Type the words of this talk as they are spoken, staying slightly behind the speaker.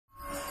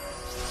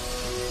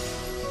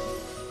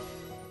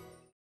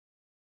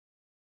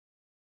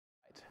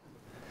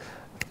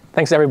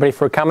Thanks everybody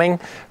for coming.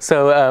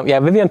 So yeah,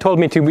 Vivian told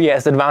me to be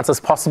as advanced as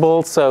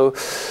possible. So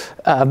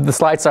the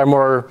slides are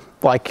more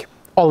like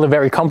all the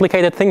very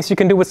complicated things you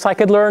can do with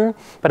Scikit-learn,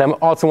 but I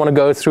also want to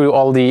go through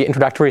all the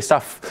introductory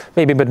stuff,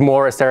 maybe a bit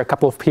more, as there are a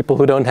couple of people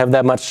who don't have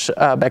that much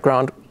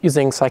background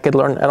using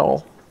Scikit-learn at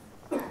all.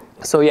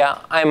 So yeah,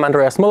 I'm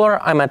Andreas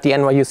Mueller. I'm at the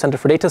NYU Center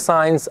for Data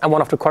Science. I'm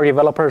one of the core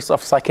developers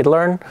of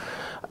Scikit-learn.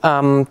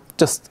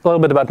 Just a little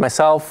bit about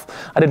myself.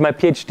 I did my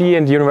PhD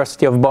in the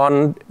University of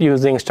Bonn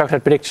using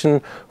structured prediction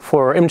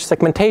for image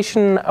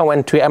segmentation. I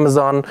went to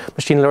Amazon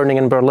Machine Learning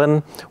in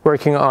Berlin,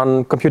 working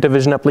on computer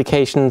vision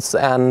applications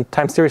and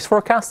time series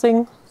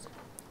forecasting.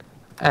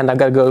 And I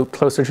gotta go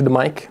closer to the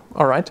mic.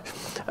 All right.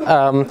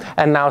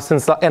 And now,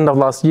 since the end of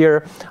last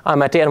year,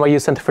 I'm at the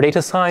NYU Center for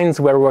Data Science,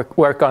 where we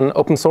work on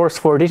open source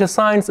for data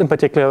science. In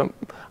particular,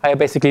 I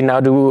basically now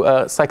do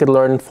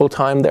Scikit-learn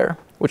full-time there,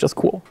 which is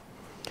cool.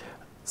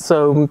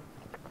 So,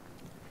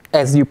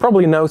 as you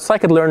probably know,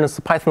 Scikit-learn is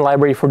a Python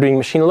library for doing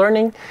machine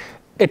learning.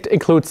 It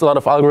includes a lot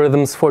of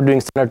algorithms for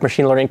doing standard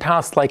machine learning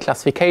tasks like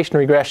classification,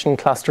 regression,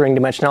 clustering,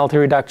 dimensionality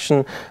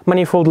reduction,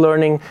 manifold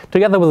learning,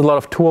 together with a lot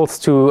of tools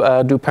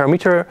to do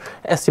parameter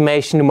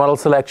estimation, do model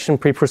selection,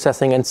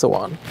 pre-processing, and so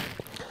on.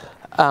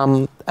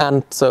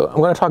 And so I'm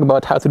going to talk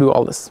about how to do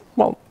all this.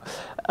 Well,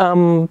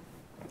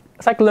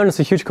 Scikit-learn is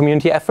a huge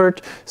community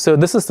effort. So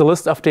this is the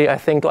list of the, I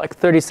think, like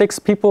 36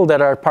 people that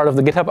are part of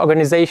the GitHub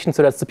organization.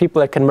 So that's the people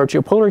that can merge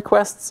your pull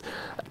requests.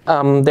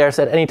 There's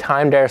at any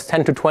time, there's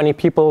 10 to 20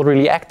 people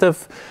really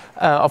active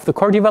of the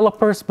core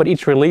developers, but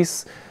each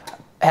release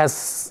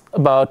has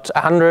about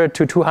 100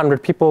 to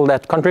 200 people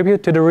that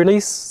contribute to the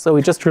release. So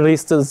we just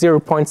released the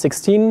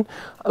 0.16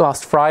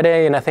 last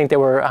Friday, and I think there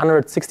were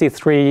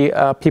 163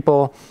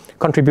 people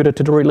contributed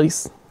to the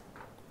release.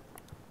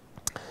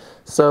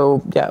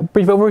 So yeah,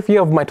 brief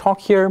overview of my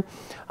talk here.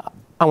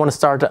 I want to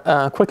start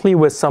quickly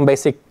with some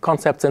basic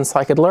concepts in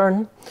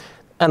Scikit-learn.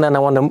 And then I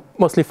want to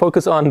mostly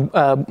focus on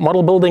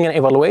model building and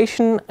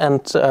evaluation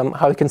and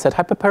how you can set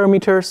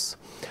hyperparameters.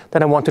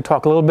 Then I want to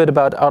talk a little bit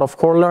about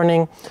out-of-core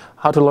learning,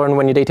 how to learn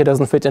when your data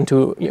doesn't fit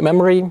into your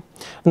memory.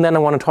 And then I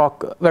want to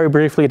talk very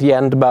briefly at the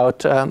end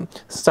about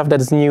stuff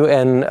that is new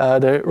in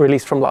the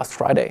release from last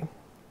Friday.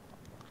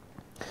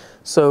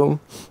 So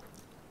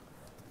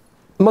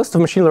most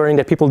of machine learning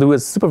that people do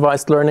is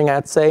supervised learning,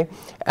 I'd say.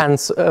 And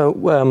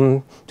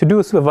to do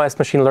a supervised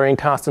machine learning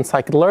task in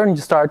Scikit-learn, you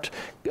start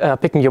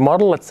picking your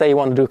model. Let's say you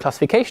want to do a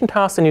classification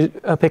task, and you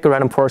pick a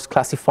random forest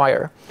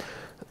classifier.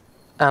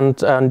 And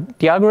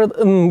the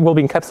algorithm will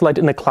be encapsulated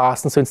in a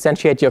class. And so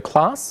instantiate your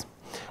class,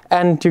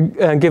 and you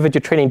give it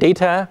your training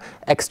data,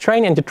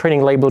 x-train, and your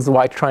training labels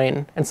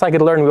y-train. In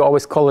Scikit-learn, we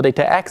always call the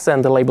data x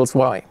and the labels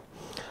y.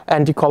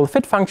 And you call the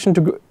fit function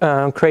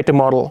to create the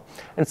model.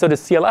 And so the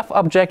CLF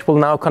object will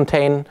now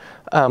contain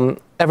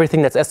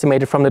everything that's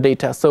estimated from the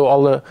data, so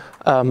all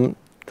the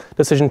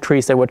decision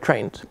trees that were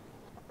trained.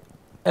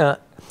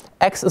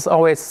 X is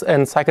always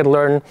in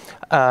Scikit-learn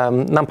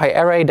NumPy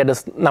array, that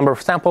is number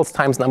of samples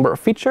times number of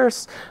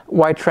features.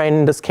 Y-train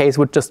in this case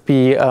would just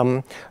be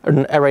an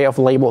array of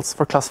labels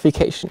for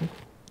classification.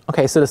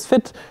 Okay, so this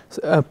fit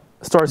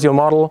stores your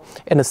model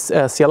in a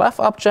CLF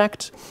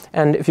object,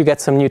 and if you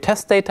get some new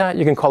test data,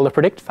 you can call the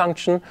predict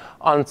function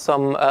on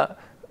some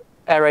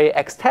array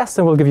x-test,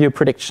 and will give you a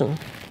prediction.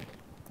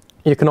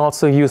 You can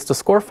also use the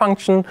score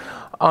function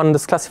on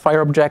this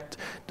classifier object.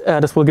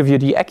 This will give you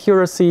the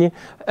accuracy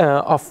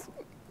of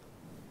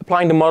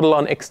applying the model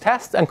on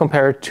x-test and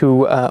compare it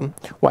to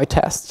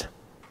y-test.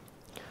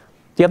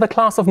 The other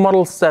class of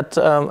models that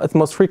is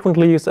most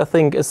frequently used, I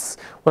think, is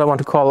what I want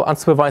to call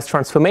unsupervised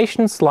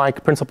transformations,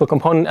 like principal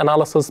component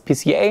analysis,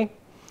 PCA.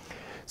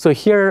 So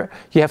here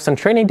you have some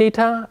training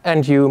data,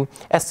 and you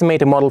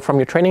estimate a model from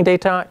your training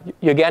data.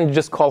 You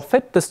just call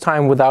fit, this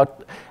time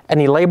without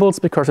any labels,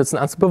 because it's an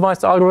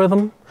unsupervised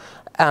algorithm.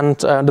 And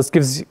this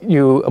gives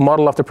you a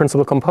model of the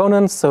principal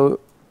components. So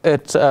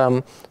it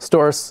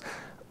stores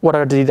what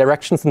are the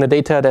directions in the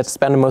data that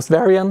span the most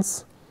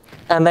variance.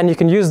 And then you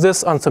can use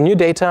this on some new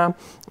data.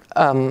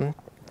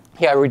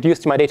 Here I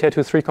reduced my data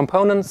to 3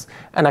 components,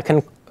 and I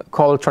can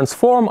call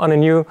transform on a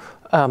new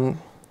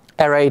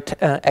array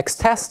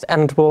x-test,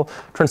 and will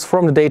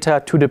transform the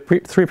data to the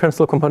three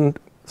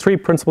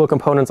principal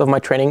components of my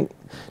training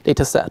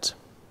data set.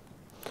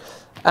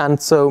 And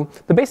so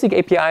the basic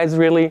API is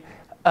really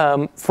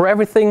for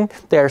everything.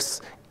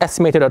 There's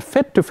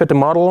estimator.fit to fit the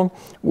model,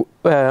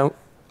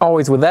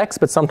 always with x,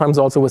 but sometimes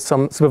also with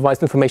some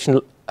supervised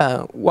information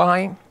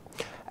y.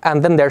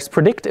 And then there's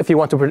predict if you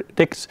want to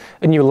predict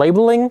a new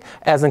labeling,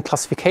 as in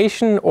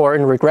classification or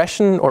in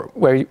regression, or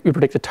where you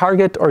predict a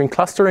target, or in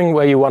clustering,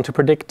 where you want to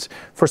predict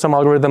for some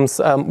algorithms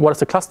what is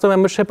the cluster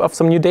membership of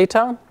some new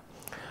data.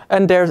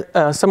 And there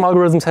some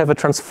algorithms have a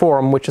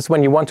transform, which is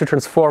when you want to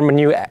transform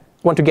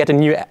want to get a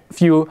new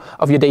view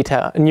of your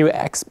data, a new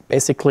x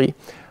basically,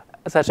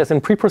 such as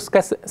in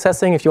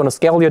pre-processing if you want to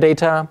scale your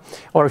data,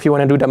 or if you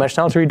want to do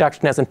dimensionality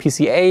reduction as in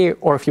PCA,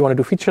 or if you want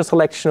to do feature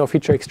selection or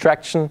feature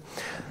extraction.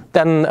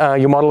 then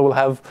your model will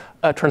have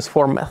a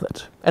transform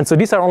method. And so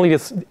these are only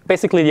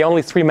basically the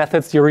only 3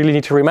 methods you really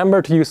need to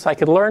remember to use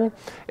scikit-learn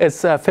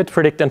is fit,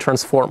 predict, and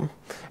transform.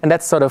 And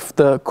that's sort of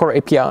the core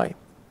API.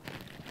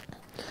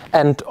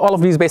 And all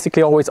of these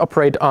basically always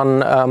operate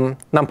on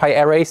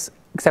NumPy arrays,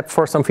 except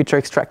for some feature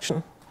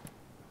extraction.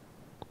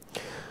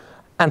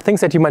 And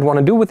things that you might want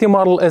to do with your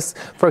model is,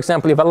 for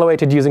example,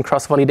 evaluate it using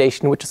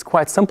cross-validation, which is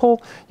quite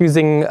simple,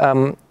 using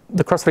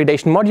the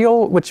cross-validation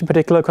module, which in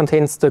particular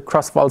contains the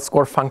cross-val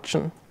score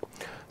function.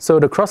 So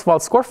the cross-val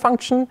score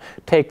function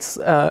takes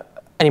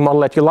any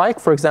model that you like.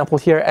 For example,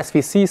 here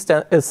SVC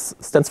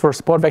stands for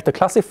support vector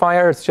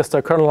classifier. It's just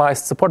a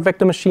kernelized support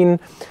vector machine,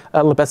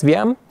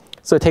 libsvm.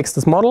 So it takes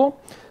this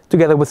model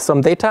together with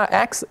some data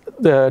x,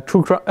 the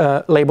true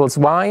labels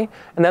y,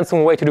 and then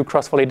some way to do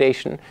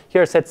cross-validation.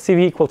 Here I set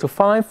CV equal to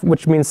 5,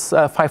 which means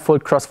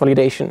 5-fold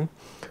cross-validation.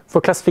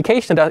 For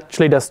classification, it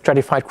actually does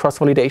stratified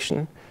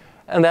cross-validation.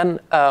 And then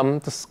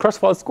this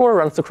cross-val score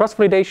runs the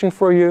cross-validation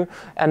for you,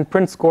 and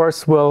print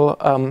scores will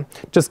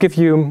just give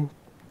you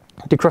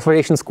the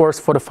cross-validation scores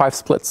for the 5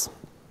 splits.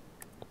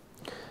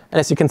 And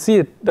as you can see,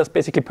 it does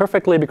basically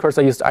perfectly because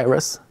I used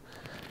iris.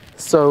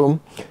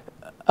 So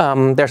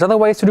there's other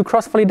ways to do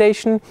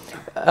cross-validation.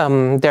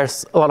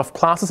 There's a lot of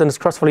classes in this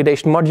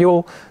cross-validation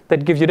module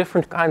that give you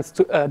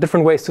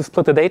different ways to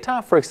split the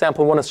data. For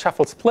example, one is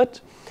shuffle split,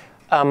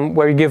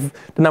 where you give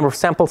the number of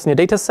samples in your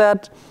data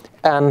set,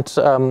 and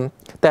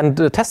then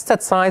the test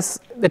set size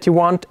that you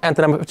want, and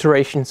the number of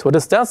iterations. So what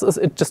this does is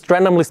it just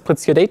randomly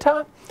splits your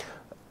data.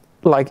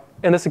 Like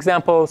in this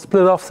example,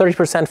 split off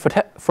 30%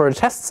 for a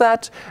test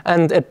set,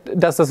 and it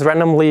does this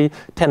randomly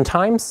 10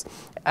 times.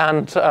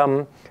 And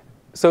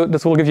so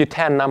this will give you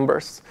 10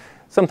 numbers.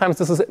 Sometimes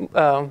this is,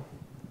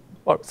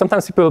 or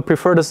sometimes people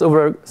prefer this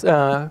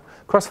over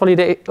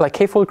cross-validate, like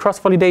k-fold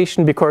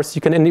cross-validation, because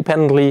you can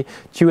independently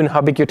tune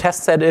how big your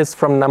test set is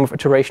from the number of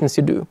iterations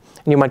you do,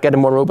 and you might get a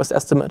more robust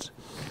estimate.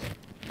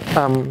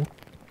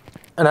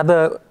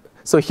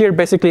 So here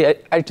basically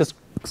I just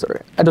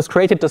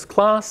created this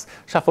class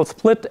shuffle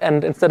split,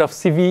 and instead of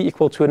CV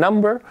equal to a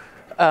number,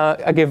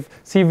 I give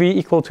CV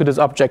equal to this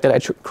object that I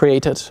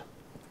created.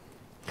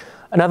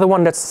 Another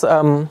one that's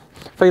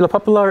fairly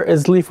popular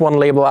is leave one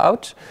label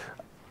out.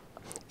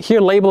 Here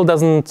label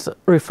doesn't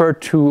refer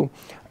to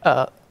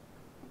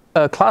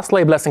a class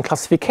label as in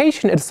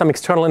classification. It is some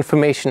external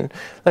information.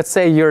 Let's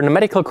say you're in a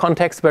medical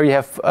context where you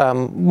have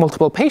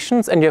multiple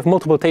patients and you have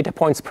multiple data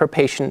points per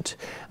patient,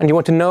 and you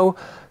want to know,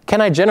 can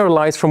I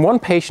generalize from one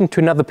patient to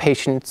another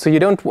patient? So you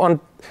don't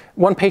want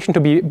one patient to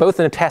be both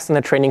in a test and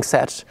a training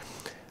set.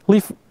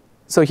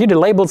 So here the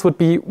labels would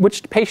be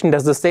which patient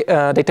does this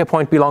data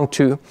point belong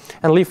to,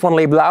 and leave one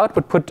label out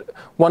would put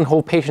one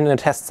whole patient in a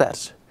test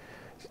set.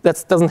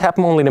 That doesn't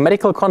happen only in a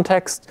medical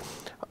context.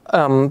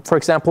 For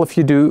example, if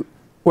you do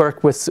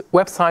work with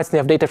websites and you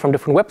have data from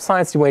different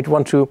websites, you might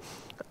want to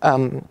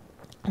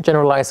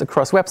generalize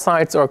across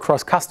websites or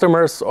across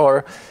customers,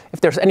 or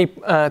if there's any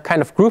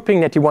kind of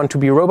grouping that you want to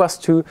be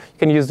robust to, you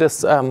can use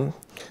this to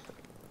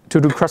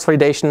do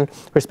cross-validation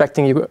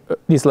respecting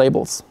these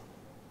labels.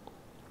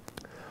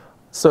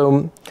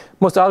 So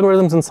most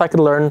algorithms in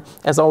scikit-learn,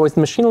 as always in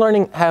machine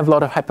learning, have a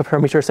lot of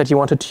hyperparameters that you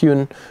want to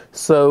tune.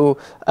 So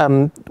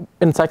in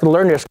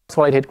scikit-learn, there's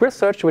cross-validated grid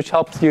search, which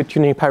helps you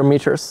tuning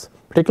parameters.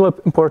 Particularly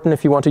important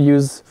if you want to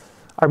use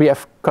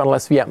RBF kernel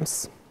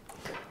SVMs.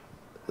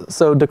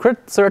 So the grid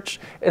search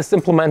is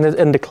implemented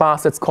in the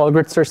class that's called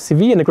grid search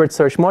CV in the grid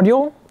search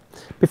module.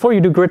 Before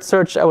you do grid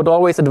search, I would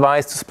always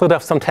advise to split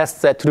up some test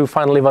set to do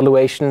final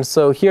evaluation.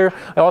 So here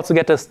I also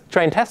get this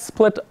train test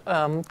split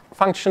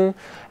function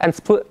and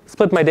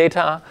split my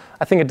data.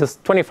 I think it is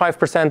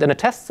 25% in a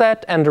test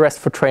set and the rest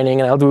for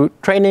training. And I'll do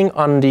training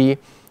on the,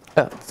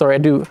 I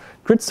do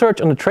grid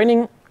search on the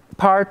training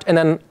part, and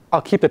then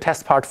I'll keep the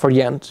test part for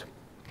the end.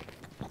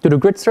 To do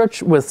grid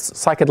search with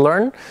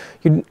scikit-learn,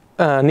 you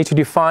need to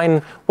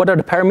define what are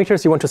the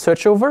parameters you want to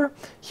search over.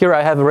 Here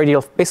I have a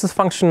radial basis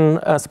function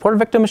support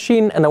vector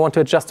machine, and I want to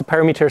adjust the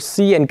parameters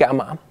C and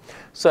gamma.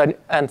 So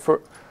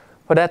for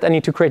that, I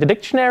need to create a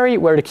dictionary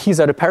where the keys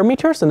are the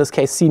parameters, in this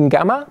case C and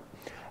gamma,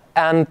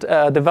 and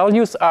the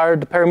values are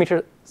the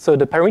parameter. So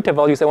the parameter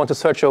values I want to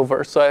search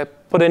over. So I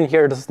put in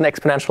here, this is an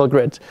exponential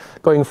grid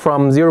going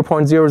from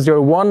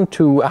 0.001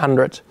 to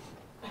 100,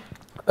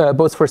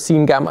 both for C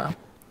and gamma.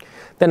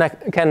 Then I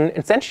can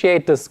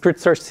instantiate this grid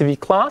search CV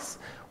class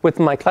with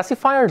my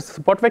classifier, the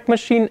support vector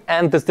machine,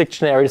 and this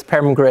dictionary, this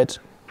param grid.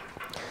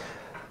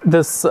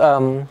 This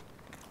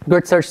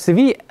grid search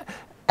CV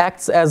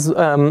acts as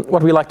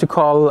what we like to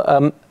call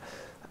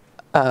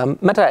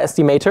meta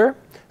estimator.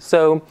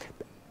 So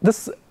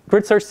this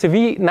grid search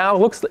CV now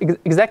looks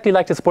exactly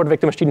like the support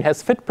vector machine. It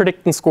has fit,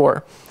 predict, and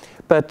score.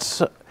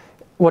 But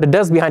what it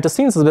does behind the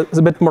scenes is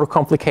a bit more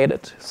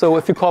complicated. So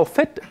if you call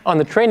fit on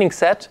the training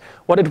set,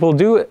 what it will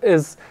do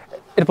is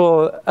it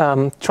will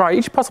try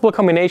each possible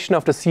combination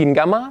of the C and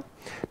gamma,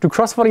 do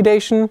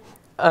cross-validation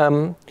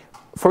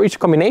for each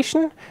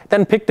combination,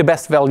 then pick the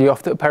best value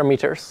of the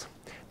parameters.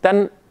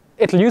 Then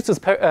it'll use this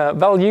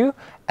value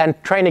and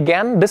train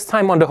again, this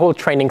time on the whole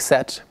training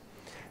set.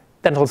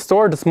 Then it'll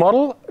store this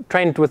model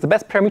trained with the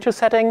best parameter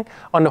setting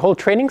on the whole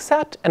training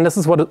set, and this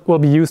is what it will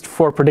be used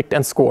for predict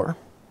and score.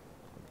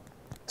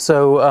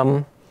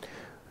 So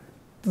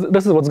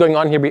this is what's going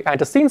on here behind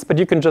the scenes, but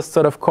you can just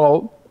sort of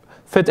call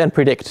fit and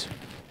predict.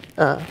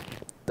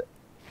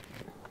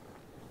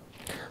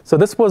 So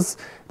this was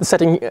the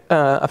setting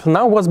up to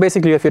now was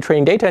basically you have your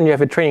training data and you have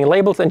your training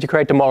labels and you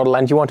create the model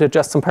and you want to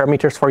adjust some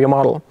parameters for your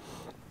model.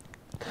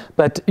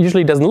 But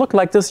usually it doesn't look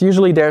like this.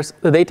 Usually there's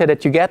the data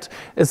that you get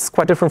is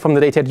quite different from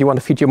the data that you want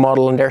to feed your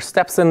model, and there's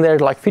steps in there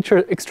like feature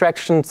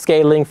extraction,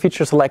 scaling,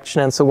 feature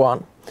selection, and so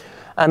on.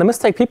 And the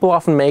mistake people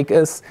often make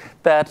is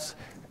that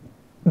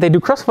they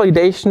do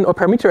cross-validation or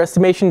parameter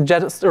estimation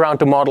just around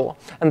the model,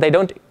 and they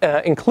don't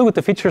include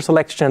the feature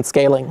selection and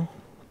scaling.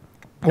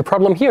 The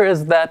problem here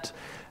is that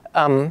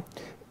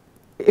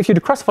if you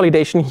do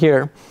cross-validation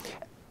here,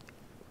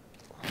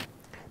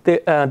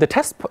 the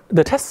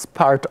test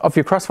part of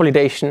your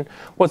cross-validation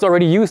was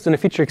already used in the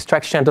feature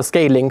extraction and the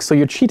scaling, so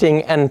you're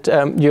cheating, and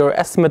your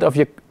estimate of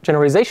your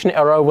generalization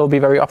error will be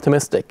very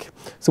optimistic.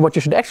 So what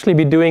you should actually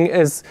be doing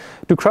is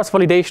do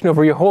cross-validation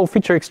over your whole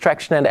feature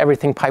extraction and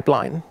everything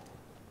pipeline.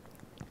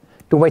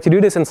 The way to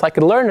do this in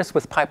Scikit-learn is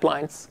with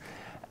pipelines.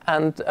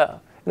 And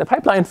in the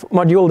pipeline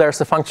module, there's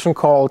a function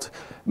called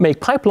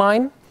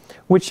makePipeline,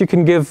 which you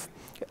can give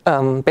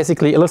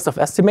basically a list of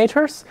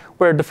estimators,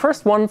 where the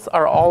first ones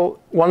are all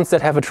ones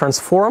that have a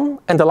transform,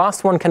 and the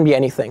last one can be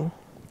anything.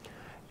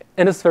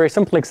 In this very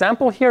simple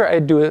example here,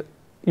 I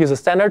use a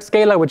standard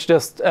scaler, which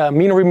just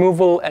mean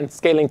removal and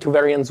scaling to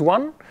variance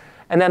 1,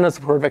 and then a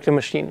support vector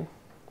machine.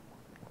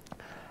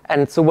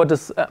 And so what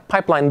this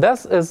pipeline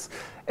does is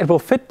it will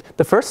fit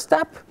the first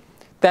step,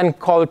 then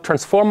call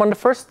transform on the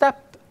first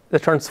step. The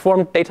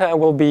transformed data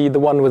will be the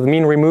one with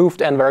mean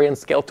removed and variance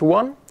scaled to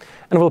 1.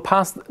 And we'll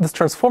pass this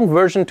transformed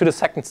version to the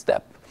second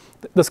step.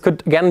 This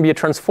could, again, be a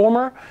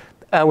transformer,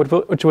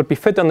 which would be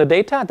fit on the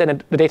data.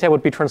 Then the data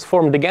would be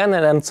transformed again,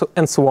 and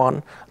so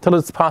on, until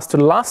it's passed to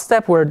the last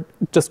step, where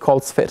it just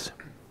calls fit.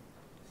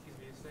 Excuse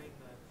me, you're saying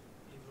that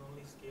you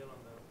only scale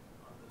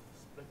on the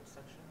split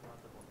section, not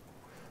the whole?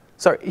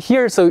 Sorry,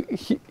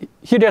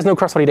 here there's no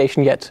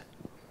cross-validation yet.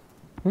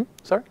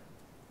 Sorry?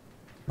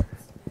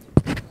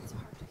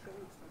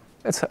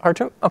 It's hard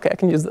to? OK, I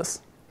can use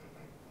this.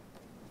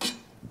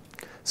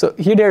 So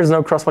here there is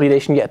no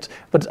cross-validation yet,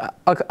 but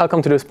I'll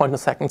come to this point in a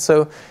second.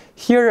 So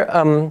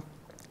here,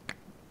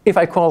 if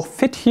I call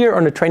fit here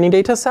on the training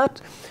data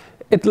set,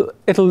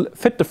 it'll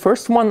fit the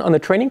first one on the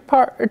training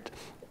part,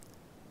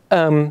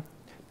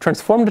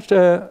 transform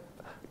the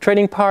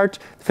training part,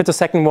 fit the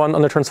second one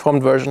on the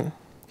transformed version.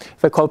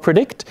 If I call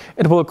predict,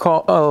 it will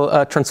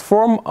call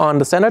transform on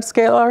the standard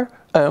scalar,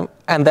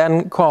 and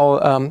then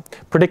call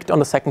predict on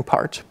the second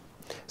part.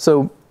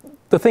 So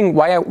the thing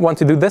why I want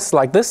to do this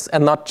like this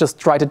and not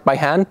just write it by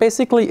hand,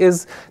 basically,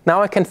 is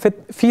now I can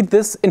feed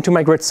this into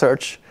my grid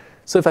search.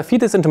 So if I feed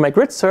this into my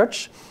grid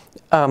search,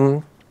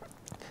 the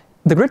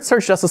grid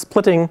search does a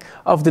splitting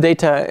of the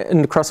data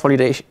in the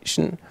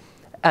cross-validation.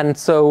 And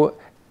so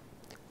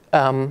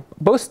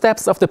both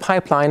steps of the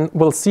pipeline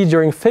will see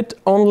during fit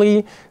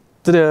only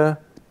the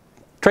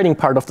training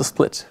part of the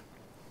split.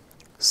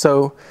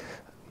 So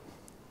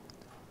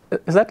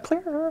is that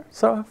clear?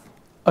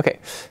 OK,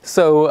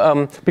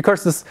 so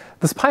because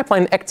this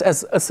pipeline acts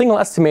as a single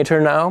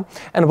estimator now,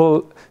 and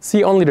will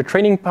see only the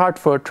training part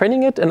for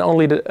training it and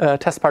only the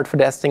test part for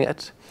testing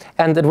it.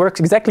 And it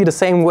works exactly the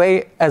same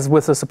way as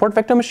with a support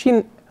vector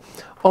machine,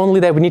 only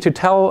that we need to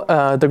tell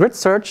the grid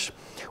search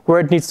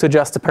where it needs to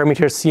adjust the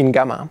parameters C and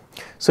gamma.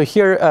 So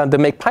here, the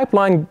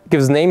makePipeline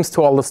gives names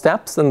to all the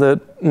steps, and the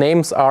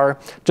names are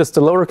just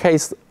the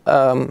lowercase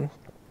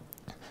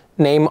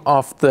name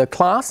of the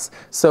class.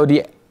 So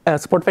the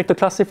support vector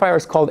classifier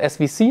is called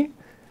SVC,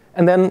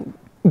 and then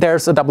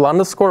there's a double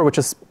underscore, which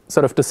is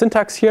sort of the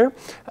syntax here,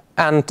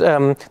 and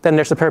then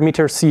there's a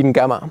parameter C and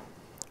gamma.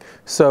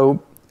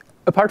 So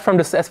apart from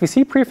this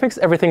SVC prefix,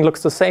 everything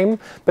looks the same,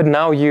 but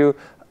now you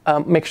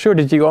make sure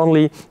that you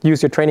only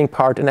use your training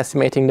part in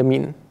estimating the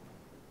mean.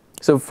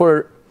 So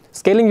for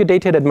scaling your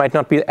data, that might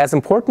not be as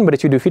important, but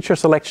if you do feature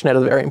selection, that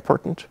is very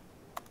important.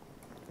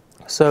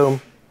 So,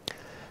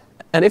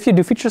 and if you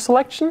do feature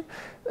selection,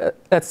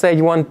 let's say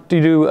you want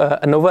to do a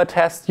ANOVA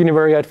test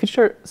univariate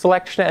feature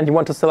selection, and you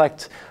want to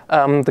select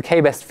the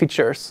k-best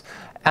features.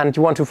 And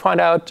you want to find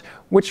out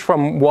which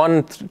from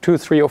 1, 2,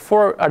 3, or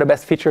 4 are the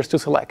best features to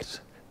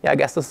select. Yeah, I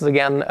guess this is,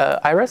 again,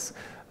 Iris.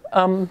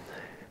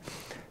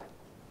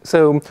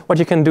 So what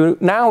you can do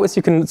now is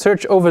you can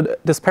search over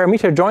this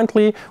parameter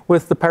jointly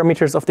with the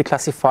parameters of the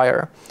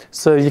classifier.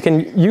 So you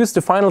can use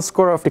the final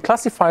score of the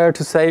classifier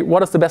to say,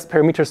 what is the best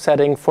parameter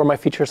setting for my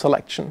feature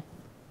selection?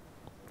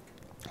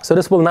 So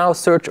this will now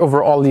search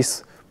over all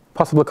these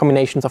possible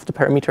combinations of the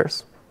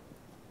parameters.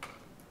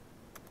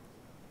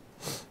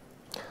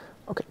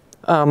 OK.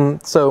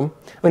 So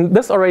I mean,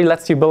 this already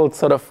lets you build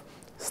sort of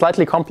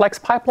slightly complex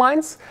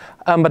pipelines,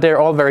 but they're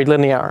all very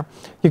linear.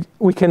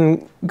 We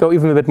can go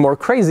even a bit more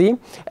crazy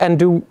and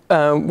do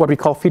what we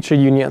call feature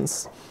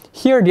unions.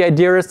 here the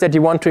idea is that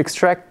you want to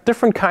extract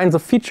different kinds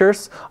of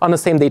features on the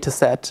same data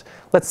set.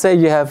 Let's say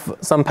you have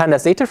some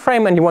pandas data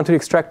frame and you want to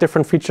extract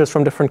different features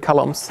from different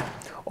columns.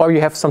 Or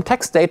you have some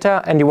text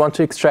data and you want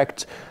to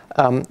extract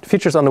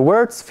features on the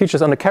words,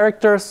 features on the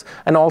characters,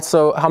 and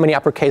also how many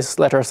uppercase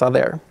letters are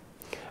there.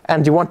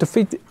 And you want to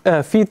feed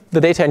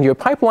the data into your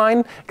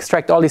pipeline,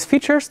 extract all these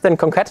features, then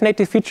concatenate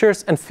these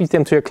features and feed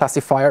them to your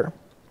classifier.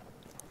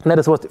 And that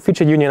is what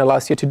feature union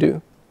allows you to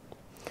do.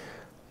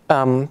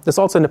 There's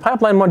also in the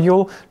pipeline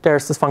module,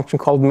 there's this function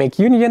called make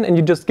union, and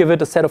you just give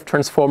it a set of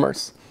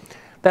transformers.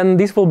 Then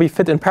these will be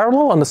fit in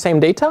parallel on the same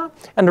data,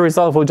 and the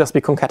result will just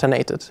be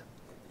concatenated.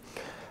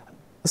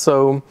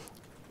 So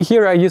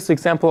here I use the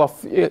example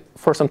of,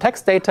 for some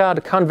text data,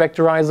 the count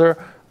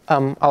vectorizer.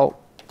 I'll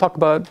talk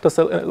about this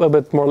a little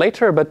bit more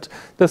later, but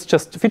this is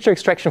just feature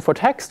extraction for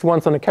text,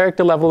 once on the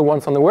character level,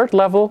 once on the word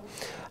level.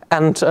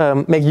 And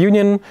make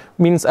union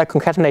means I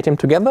concatenate them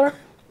together.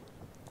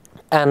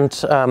 And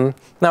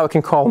now I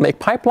can call make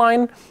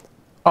pipeline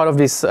out of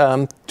these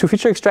two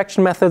feature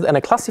extraction methods and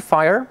a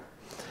classifier.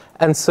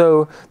 And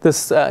so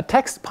this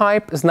text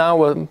pipe is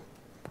now a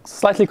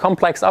slightly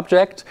complex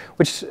object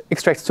which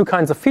extracts two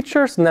kinds of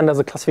features, and then there's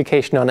a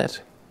classification on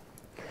it.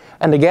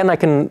 And again, I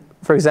can,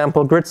 for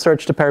example, grid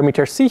search the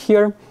parameter C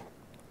here.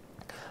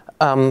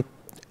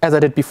 As I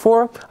did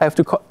before, I have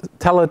to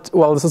tell it,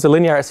 well, this is a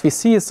linear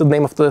SVC, it's the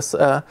name of this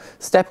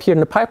step here in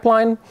the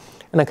pipeline,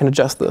 and I can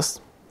adjust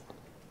this.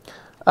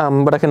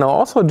 What I can now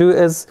also do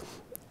is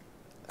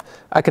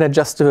I can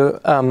adjust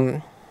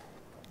the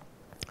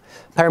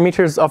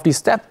parameters of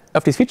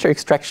these feature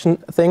extraction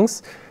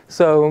things.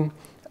 So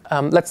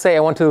let's say I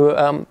want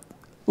to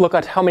look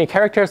at how many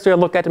characters do I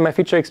look at in my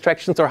feature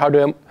extractions, or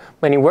how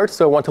many words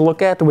do I want to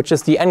look at, which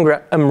is the n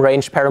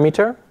range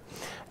parameter.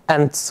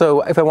 And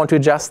so if I want to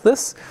adjust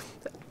this,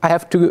 I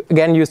have to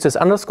again use this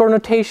underscore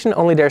notation,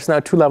 only there's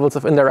now two levels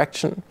of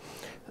indirection.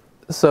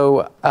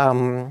 So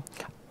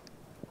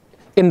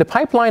in the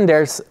pipeline,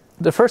 there's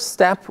the first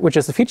step, which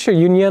is the feature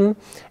union.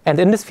 And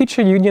in this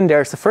feature union,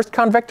 there's the first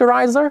count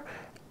vectorizer,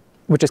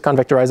 which is count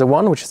vectorizer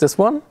 1, which is this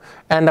one.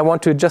 And I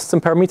want to adjust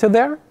some parameter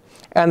there.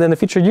 And in the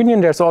feature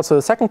union, there's also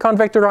the second count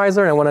vectorizer,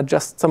 and I want to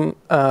adjust some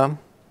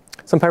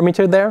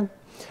parameter there.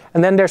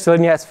 And then there's the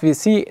linear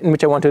SVC, in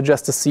which I want to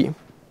adjust the C.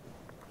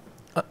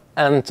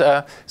 And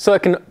so I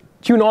can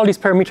tune all these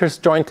parameters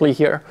jointly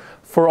here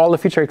for all the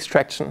feature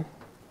extraction.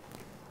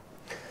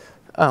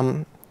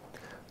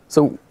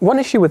 So one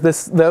issue with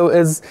this, though,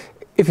 is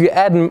if you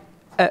add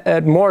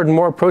more and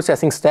more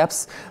processing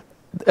steps,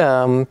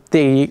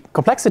 the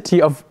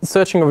complexity of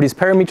searching over these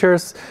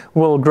parameters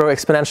will grow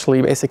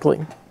exponentially,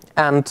 basically.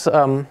 And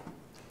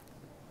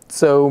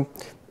so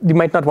you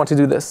might not want to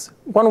do this.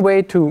 One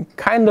way to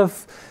kind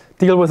of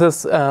deal with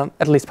this,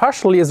 at least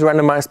partially, is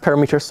randomized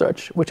parameter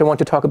search, which I want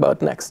to talk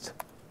about next.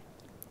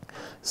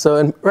 So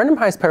in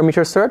randomized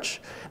parameter search,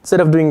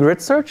 instead of doing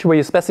grid search, where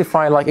you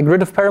specify like a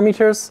grid of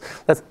parameters,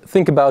 let's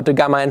think about the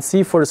gamma and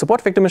C for the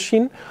support vector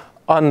machine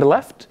on the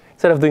left.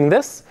 Instead of doing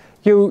this,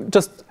 you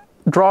just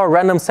draw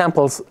random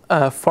samples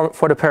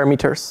for the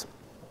parameters.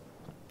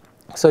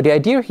 So the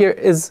idea here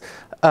is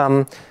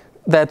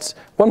that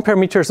one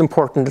parameter is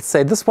important. Let's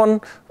say this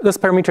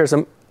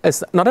parameter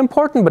is not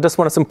important, but this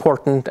one is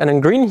important. And in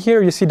green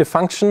here, you see the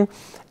function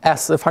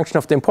as a function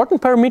of the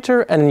important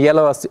parameter, and in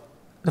yellow as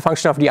the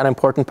function of the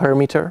unimportant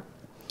parameter.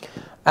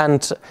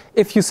 And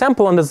if you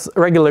sample on this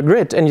regular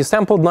grid and you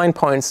sampled 9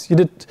 points, you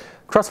did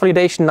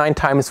cross-validation 9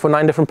 times for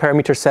 9 different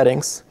parameter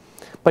settings.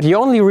 But you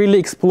only really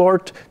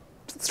explored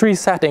 3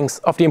 settings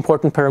of the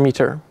important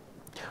parameter.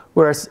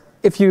 Whereas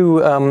if you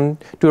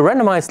do a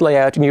randomized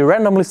layout and you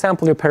randomly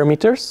sample your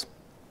parameters,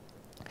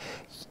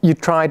 you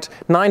tried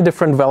 9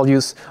 different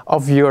values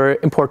of your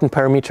important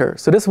parameter.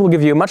 So this will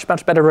give you a much,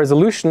 much better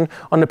resolution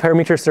on the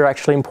parameters that are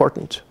actually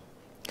important.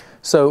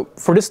 So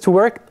for this to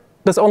work,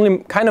 this only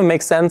kind of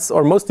makes sense,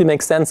 or mostly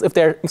makes sense, if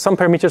some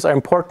parameters are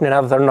important and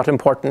others are not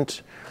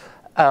important.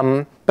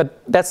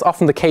 But that's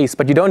often the case,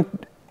 but you don't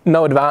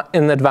know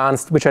in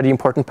advance which are the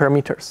important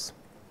parameters.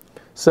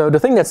 So the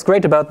thing that's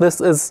great about this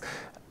is,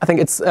 I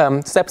think it's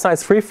step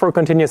size free for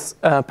continuous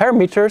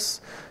parameters.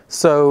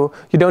 So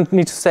you don't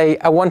need to say,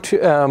 I want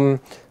to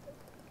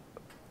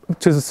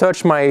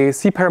search my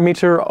C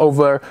parameter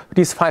over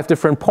these 5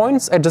 different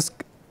points. I just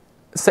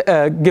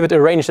give it a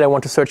range that I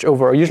want to search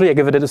over. Or usually I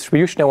give it a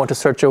distribution I want to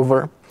search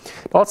over.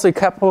 It also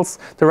couples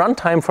the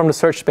runtime from the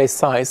search space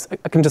size.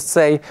 I can just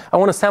say, I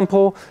want to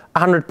sample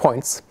 100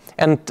 points.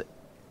 And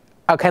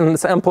I can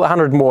sample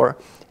 100 more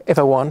if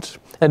I want.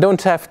 I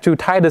don't have to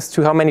tie this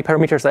to how many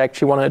parameters I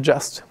actually want to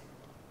adjust.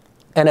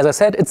 And as I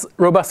said, it's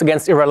robust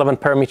against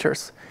irrelevant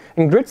parameters.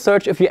 In grid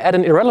search, if you add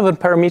an irrelevant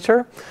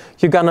parameter,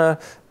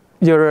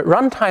 your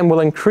runtime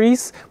will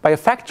increase by a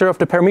factor of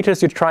the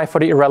parameters you try for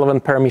the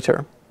irrelevant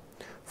parameter.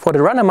 For the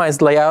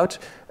randomized layout,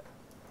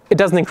 it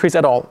doesn't increase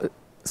at all.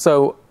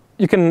 So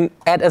you can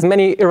add as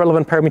many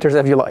irrelevant parameters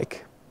as you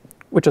like,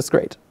 which is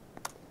great.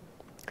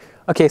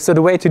 Okay, so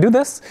the way to do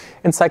this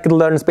in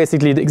scikit-learn is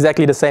basically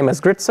exactly the same as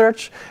grid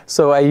search.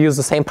 So I use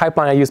the same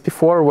pipeline I used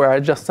before, where I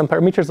adjust some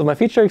parameters of my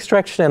feature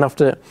extraction and of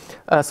the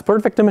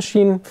support vector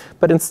machine.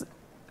 But so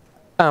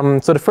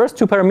the first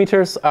two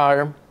parameters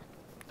are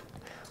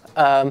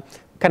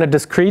kind of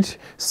discrete.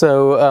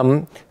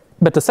 So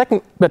but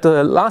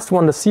the last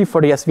one, the C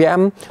for the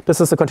SVM, this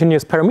is a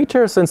continuous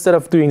parameter. So instead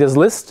of doing this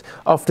list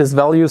of these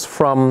values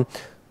from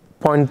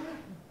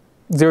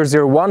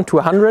 0.001 to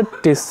 100,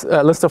 this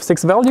list of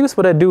 6 values,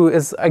 what I do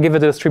is I give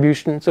it a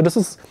distribution. So this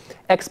is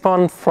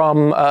expon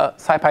from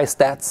SciPy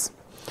stats.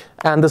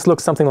 And this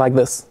looks something like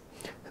this.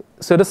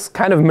 So this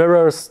kind of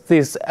mirrors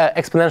this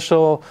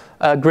exponential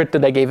grid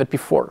that I gave it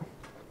before.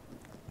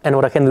 And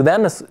what I can do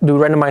then is do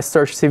randomized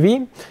search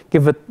CV,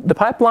 give it the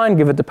pipeline,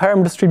 give it the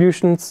param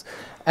distributions.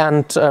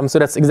 And so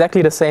that's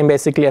exactly the same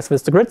basically as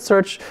with the grid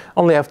search,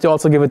 only I have to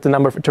also give it the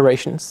number of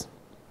iterations.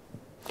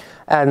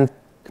 And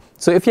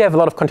so if you have a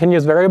lot of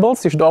continuous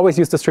variables, you should always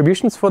use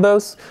distributions for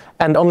those,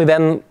 and only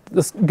then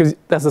does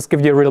this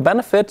give you a real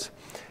benefit.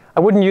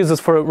 I wouldn't use this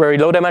for very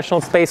low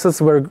dimensional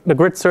spaces where the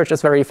grid search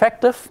is very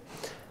effective.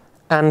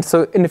 And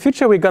so in the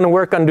future, we're going to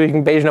work on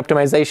doing Bayesian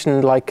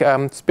optimization like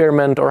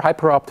Spearmint or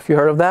HyperOpt, if you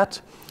heard of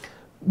that.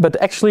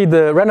 But actually,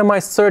 the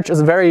randomized search is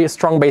a very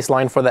strong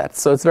baseline for that,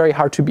 so it's very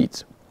hard to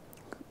beat.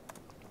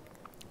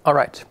 All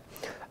right.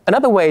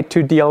 Another way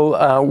to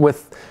deal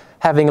with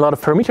having a lot of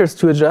parameters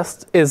to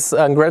adjust is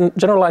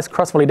generalized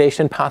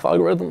cross-validation path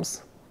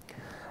algorithms.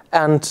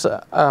 And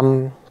so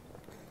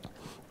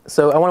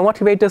I want to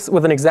motivate this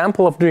with an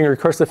example of doing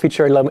recursive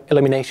feature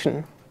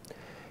elimination.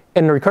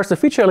 In recursive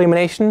feature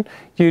elimination,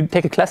 you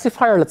take a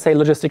classifier, let's say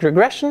logistic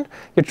regression,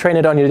 you train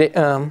it on your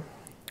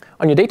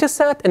data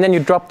set, and then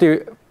you drop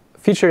the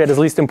feature that is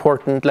least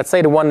important, let's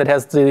say the one that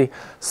has the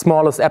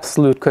smallest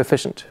absolute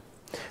coefficient.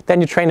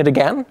 Then you train it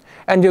again,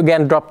 and you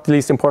again drop the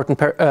least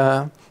important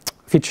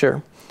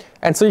feature.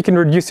 And so you can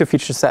reduce your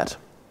feature set.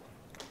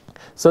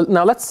 So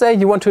now let's say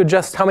you want to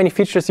adjust how many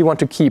features you want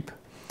to keep.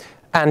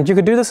 And you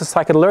could do this with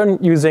scikit-learn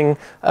using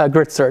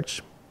grid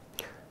search.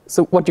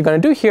 So what you're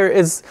going to do here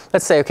is,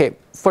 let's say, OK,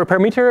 for a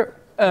parameter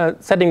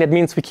setting that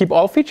means we keep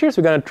all features,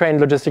 we're going to train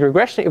logistic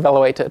regression,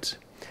 evaluate it.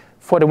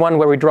 For the one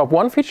where we drop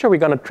one feature, we're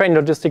going to train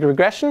logistic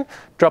regression,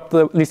 drop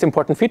the least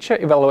important feature,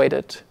 evaluate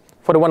it.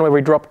 For the one where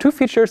we drop 2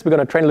 features, we're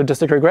going to train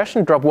logistic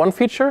regression, drop 1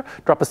 feature,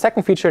 drop a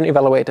second feature, and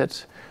evaluate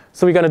it.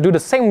 So we're going to do the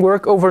same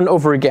work over and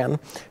over again,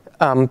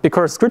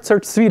 because grid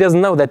search CV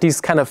doesn't know that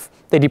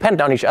they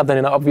depend on each other in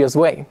an obvious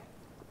way.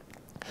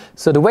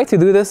 So the way to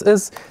do this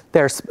is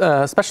there's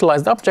a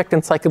specialized object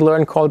in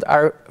scikit-learn called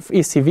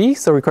RFECV,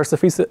 so recursive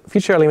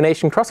feature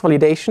elimination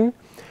cross-validation,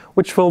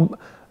 which will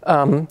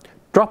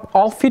drop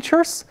all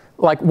features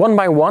like one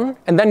by one,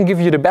 and then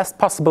give you the best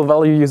possible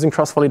value using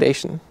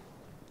cross-validation.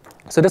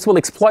 So this will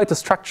exploit the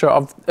structure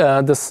of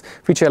this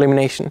feature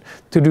elimination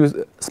to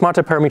do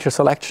smarter parameter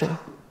selection.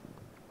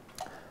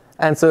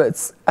 And so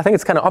I think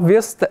it's kind of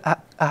obvious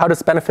how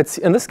this benefits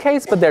in this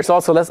case, but there's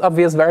also less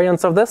obvious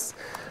variants of this.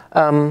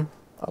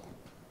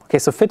 OK,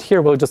 so fit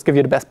here will just give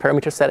you the best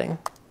parameter setting.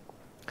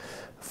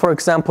 For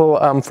example,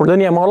 for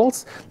linear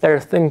models,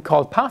 there's a thing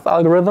called path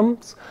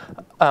algorithms.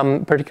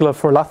 Particular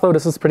for Latho,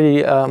 this is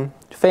pretty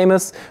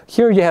famous.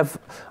 Here you have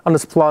on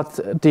this plot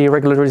the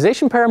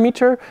regularization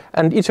parameter,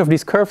 and each of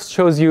these curves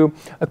shows you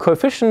a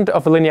coefficient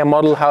of a linear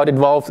model, how it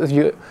evolves if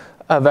you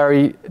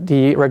vary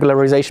the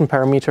regularization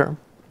parameter.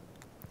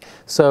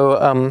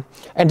 So,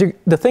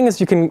 the thing is,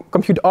 you can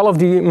compute all of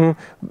them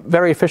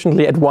very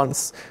efficiently at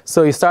once.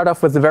 So you start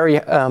off with a very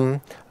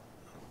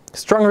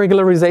strong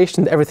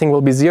regularization, everything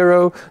will be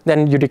 0.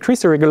 Then you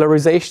decrease the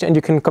regularization, and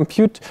you can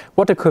compute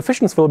what the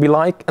coefficients will be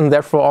like, and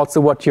therefore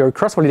also what your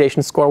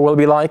cross-validation score will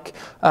be like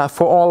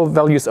for all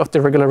values of the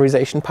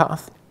regularization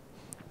path.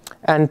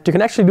 And you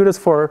can actually do this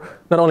for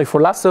not only for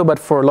Lasso, but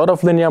for a lot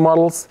of linear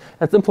models.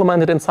 It's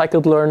implemented in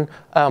scikit-learn.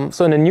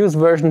 So in the newest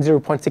version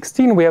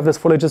 0.16, we have this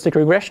for logistic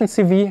regression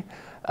CV,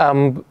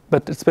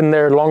 but it's been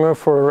there longer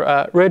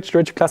for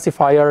Ridge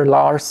classifier,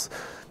 Lars,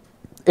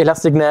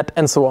 ElasticNet,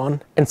 and so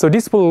on. And so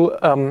these will,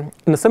 in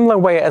a similar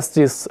way as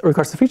this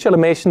recursive feature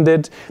elimination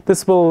did,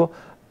 this will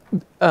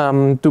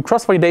do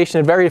cross-validation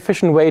in a very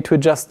efficient way to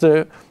adjust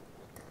the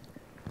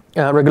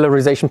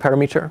regularization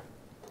parameter.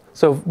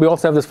 So we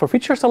also have this for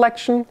feature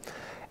selection.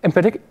 In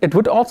particular, it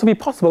would also be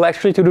possible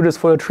actually to do this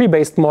for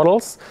tree-based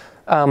models,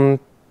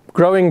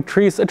 growing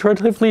trees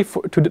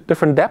iteratively to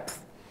different depths.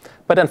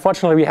 But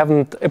unfortunately, we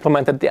haven't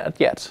implemented that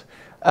yet.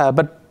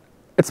 But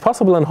it's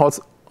possible and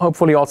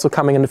hopefully also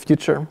coming in the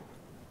future.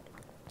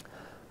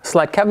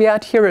 Slight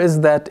caveat here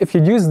is that if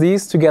you use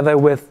these together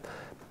with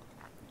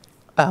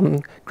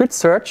grid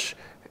search,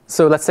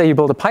 so let's say you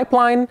build a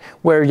pipeline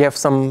where you have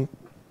some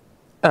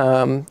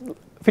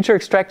feature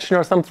extraction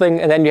or something,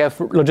 and then you have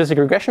logistic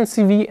regression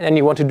CV, and then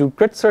you want to do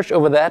grid search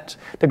over that.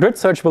 The grid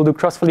search will do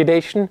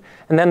cross-validation,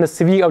 and then the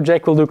CV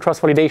object will do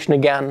cross-validation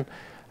again.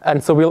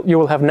 And so you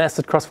will have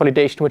nested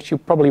cross-validation, which you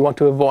probably want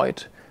to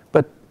avoid.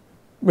 But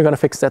we're going to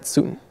fix that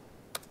soon.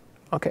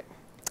 OK.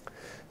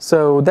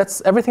 So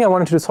that's everything I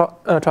wanted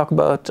to talk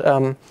about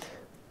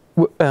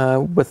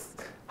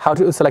with how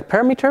to select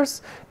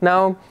parameters.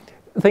 Now,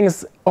 the thing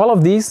is, all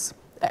of these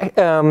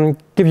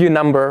give you a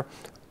number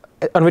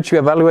on which you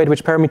evaluate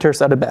which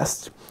parameters are the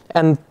best.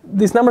 And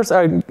these numbers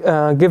are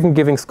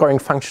giving scoring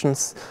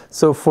functions.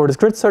 So for this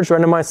grid search,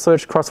 randomized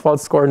search, cross-fault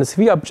score, and the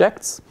CV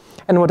objects.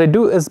 And what they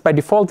do is, by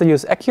default, they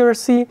use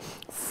accuracy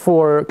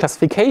for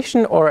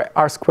classification or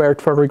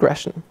R² for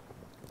regression.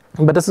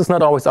 But this is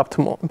not always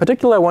optimal. In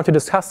particular, I want to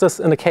discuss this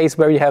in the case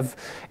where you have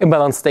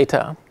imbalanced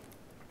data.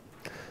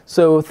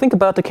 So think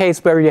about the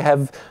case where you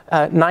have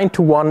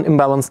 9-to-1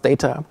 imbalanced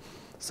data.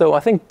 So I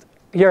think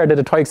here I did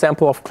a toy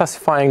example of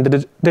classifying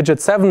the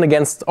digit 7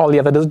 against all the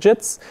other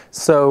digits.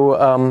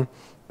 So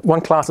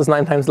one class is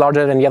 9 times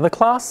larger than the other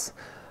class.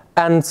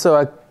 And so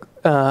I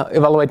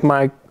evaluate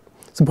my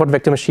support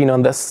vector machine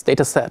on this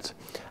data set.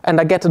 And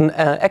I get an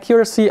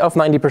accuracy of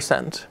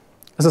 90%.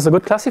 Is this a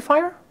good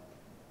classifier?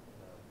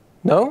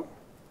 No?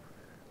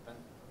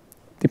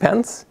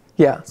 Depends?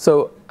 Yeah,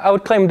 so I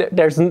would claim that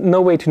there's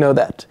no way to know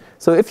that.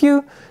 So if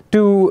you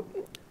do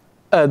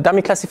a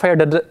dummy classifier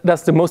that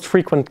does the most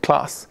frequent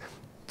class,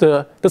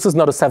 this is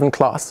not a 7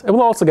 class, it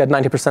will also get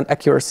 90%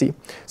 accuracy.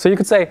 So you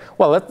could say,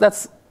 well,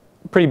 that's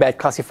a pretty bad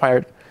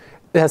classifier.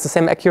 It has the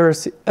same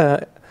accuracy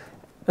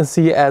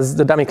as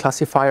the dummy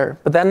classifier.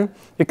 But then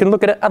you can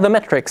look at other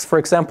metrics. For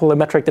example, a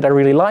metric that I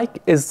really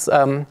like is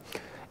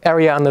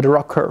area under the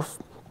ROC curve.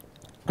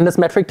 And this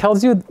metric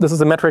tells you, this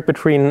is a metric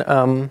between,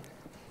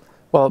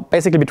 well,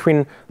 basically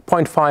between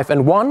 0.5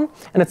 and 1.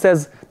 And it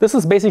says, this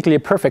is basically a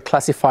perfect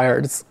classifier.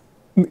 It's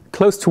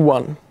close to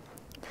 1.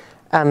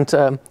 And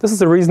this is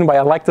the reason why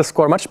I like this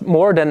score much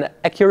more than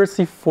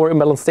accuracy for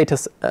imbalanced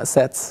data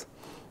sets.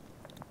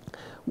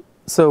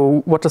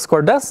 So what the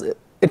score does,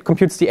 it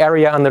computes the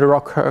area under the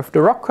ROC curve.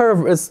 The ROC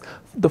curve is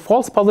the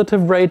false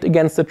positive rate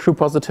against the true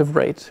positive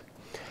rate.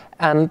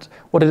 And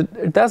what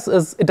it does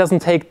is it doesn't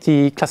take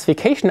the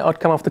classification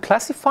outcome of the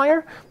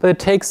classifier, but it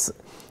takes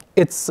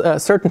its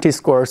certainty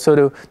score,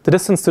 so the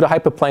distance to the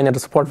hyperplane at the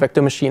support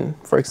vector machine,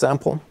 for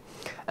example.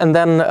 And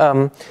then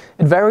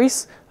it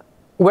varies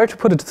where to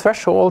put a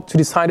threshold to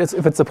decide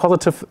if it's a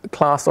positive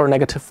class or a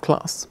negative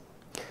class.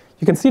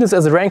 You can see this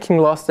as a ranking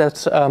loss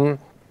that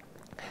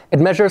it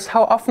measures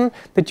how often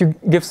did you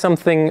give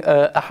something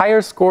a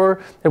higher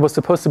score that was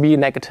supposed to be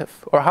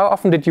negative, or how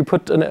often did you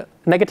put a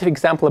negative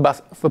example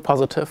above a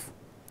positive.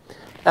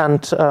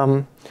 And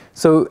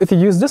so if you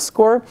use this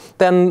score,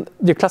 then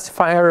your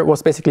classifier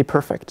was basically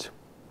perfect.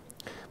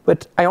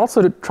 But I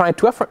also tried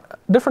two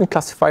different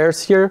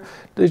classifiers here,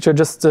 which are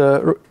just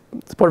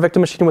support vector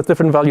machine with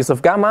different values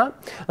of gamma,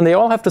 and they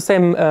all have the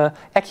same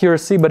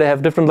accuracy, but they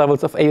have different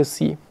levels of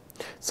AOC.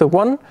 So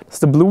one is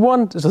the blue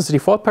one, this is the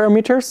default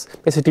parameters,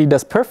 basically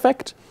does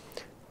perfect.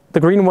 The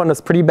green one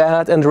is pretty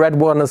bad, and the red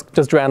one is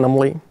just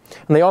randomly.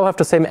 And they all have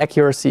the same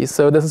accuracy,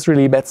 so this is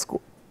really a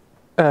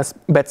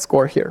bad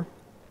score here.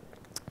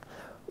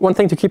 One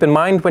thing to keep in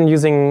mind when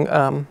using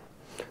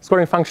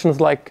scoring functions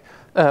like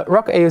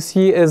ROC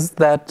AOC is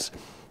that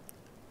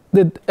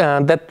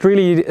that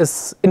really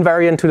is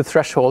invariant to the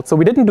threshold. So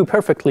we didn't do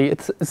perfectly.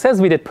 It says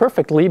we did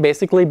perfectly,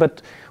 basically,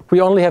 but we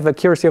only have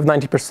accuracy of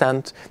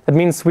 90%. That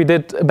means we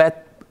did a bad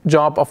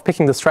job of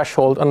picking this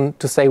threshold and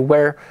to say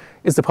where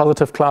is the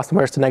positive class and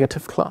where is the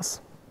negative class.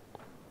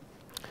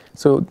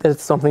 So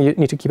that's something you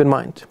need to keep in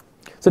mind.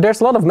 So there's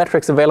a lot of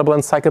metrics available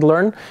in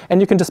Scikit-learn,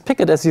 and you can just pick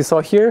it, as you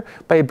saw here,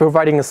 by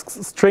providing a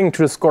string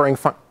to the scoring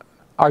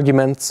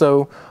argument.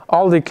 So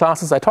all the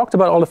classes I talked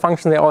about, all the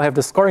functions, they all have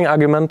the scoring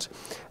argument,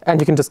 and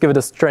you can just give it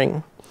a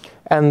string.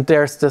 And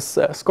there's this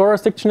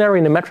scorers dictionary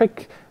in the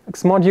metrics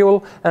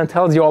module, and it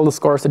tells you all the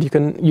scores that you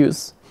can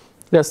use.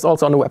 There's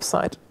also on the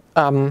website.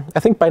 I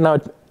think by now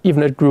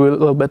it grew a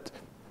little bit.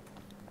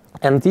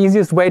 And the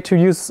easiest way to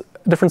use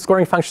different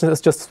scoring functions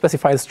is just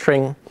specify a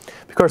string,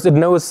 because it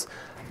knows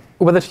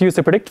whether to use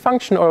the predict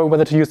function or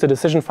whether to use the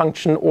decision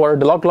function, or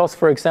the log loss,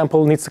 for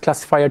example, needs the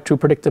classifier to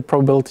predict the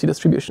probability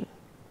distribution.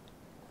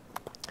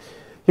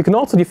 You can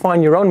also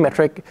define your own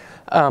metric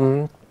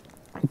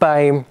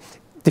by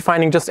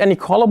defining just any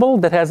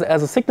callable that has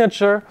as a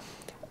signature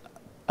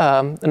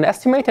an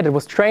estimator that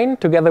was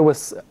trained together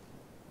with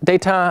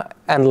data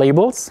and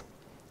labels,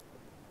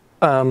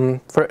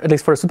 at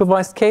least for a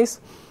supervised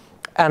case.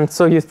 And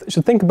so you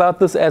should think about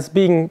this as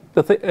being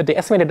the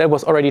estimator that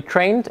was already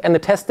trained and the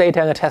test data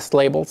and the test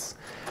labels.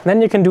 And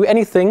then you can do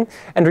anything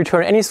and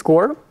return any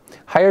score.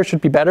 Higher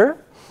should be better.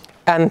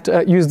 And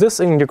use this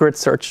in your grid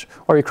search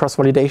or your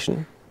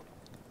cross-validation.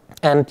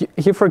 And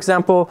here, for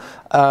example,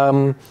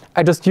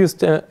 I just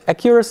used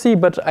accuracy,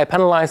 but I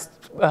penalized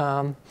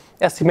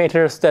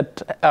estimators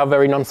that are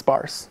very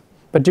non-sparse.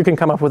 But you can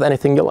come up with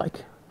anything you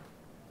like.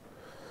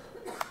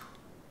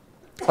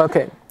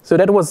 OK, so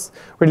that was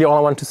really all I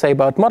wanted to say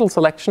about model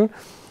selection.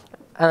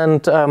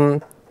 And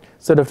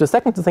sort of the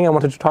second thing I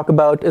wanted to talk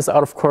about is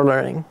out-of-core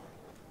learning.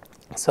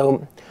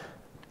 So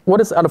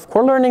what is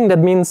out-of-core learning? That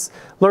means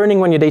learning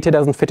when your data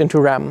doesn't fit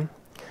into RAM.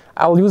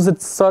 I'll use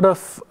it sort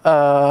of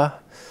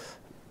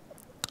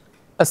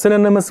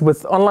synonymous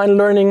with online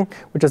learning,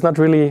 which is not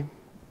really,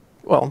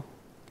 well,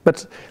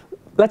 but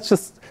let's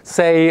just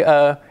say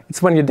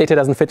it's when your data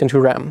doesn't fit into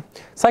RAM.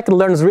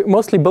 Scikit-learn is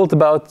mostly built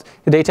about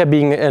the data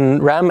being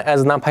in RAM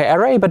as a NumPy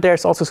array, but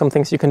there's also some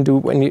things you can do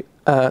when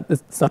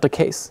it's not the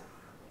case.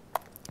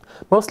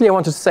 Mostly I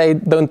want to say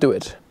don't do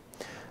it.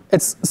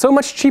 It's so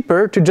much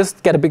cheaper to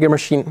just get a bigger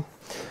machine.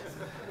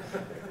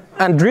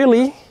 And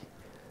really,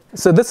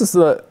 so this is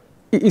the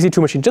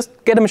EC2 machine. Just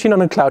get a machine on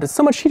the cloud. It's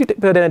so much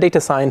cheaper than a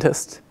data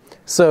scientist.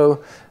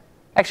 So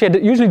actually,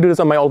 I usually do this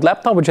on my old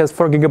laptop, which has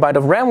 4 GB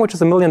of RAM, which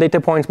is 1 million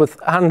data points with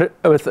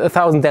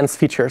 1,000 dense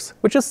features,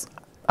 which is,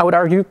 I would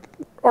argue,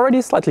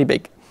 already slightly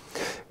big.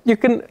 You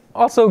can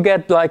also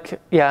get like,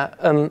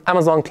 an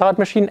Amazon cloud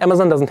machine.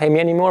 Amazon doesn't pay me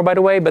anymore, by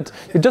the way, but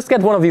you just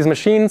get one of these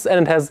machines,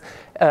 and it has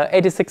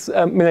 86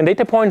 million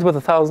data points with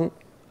 1,000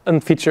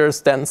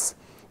 features dense.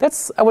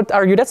 I would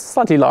argue, that's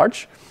slightly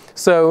large.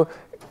 So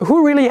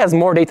who really has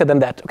more data than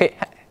that? Okay,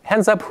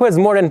 hands up, who has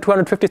more than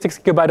 256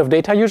 GB of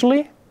data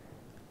usually?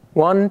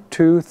 1,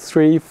 2,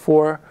 3,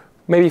 4,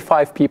 maybe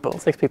 5 people,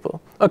 6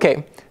 people.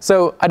 Okay,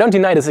 so I don't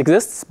deny this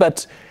exists,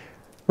 but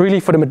really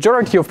for the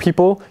majority of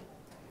people,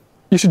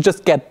 you should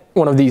just get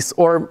one of these.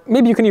 Or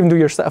maybe you can even do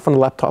yourself on a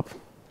laptop.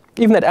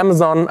 Even at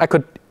Amazon, I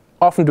could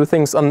often do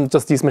things on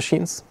just these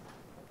machines.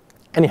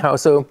 Anyhow,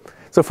 so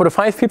for the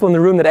 5 people in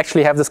the room that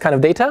actually have this kind of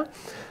data,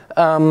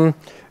 the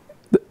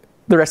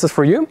rest is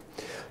for you.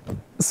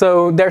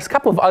 So there's a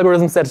couple of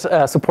algorithms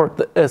that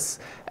support this.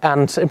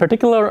 And in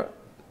particular,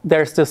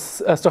 there's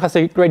this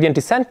stochastic gradient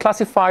descent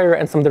classifier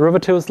and some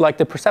derivatives like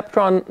the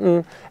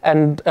perceptron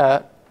and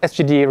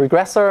SGD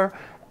regressor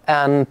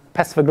and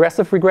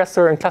passive-aggressive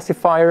regressor and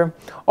classifier,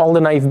 all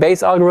the naive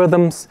Bayes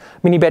algorithms,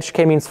 mini-batch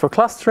k-means for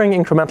clustering,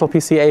 incremental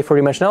PCA for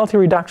dimensionality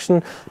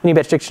reduction,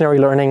 mini-batch dictionary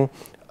learning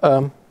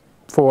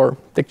for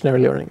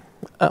dictionary learning.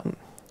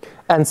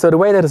 And so the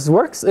way that this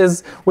works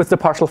is with the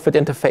partial fit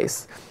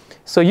interface.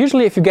 So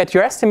usually if you get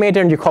your estimator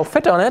and you call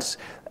fit on it,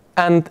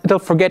 and it'll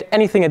forget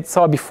anything it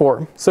saw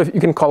before. So if you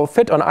can call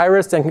fit on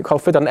Iris, then you can call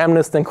fit on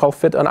MNIST, then call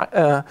fit on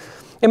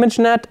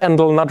ImageNet, and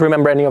it'll not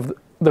remember any of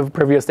the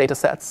previous data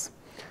sets.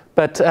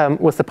 But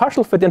with the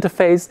partial fit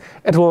interface,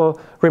 it will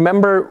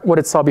remember what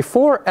it saw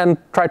before and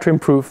try to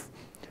improve.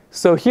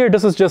 So here,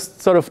 this is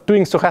just sort of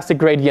doing stochastic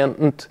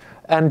gradient,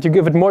 and you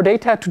give it more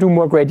data to do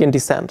more gradient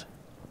descent.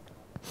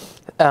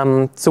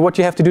 So what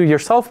you have to do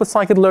yourself with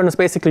Scikit-learn is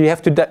basically you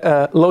have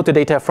to load the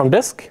data from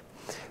disk.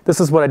 This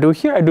is what I do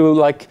here.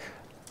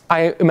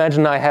 I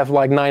imagine I have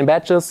like 9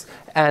 batches,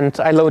 and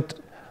I load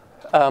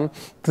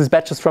these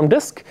batches from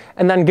disk,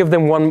 and then give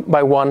them one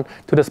by one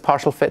to this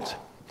partial fit.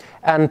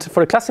 And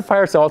for the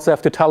classifiers, I also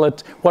have to tell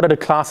it what are the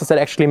classes that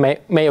actually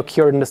may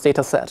occur in this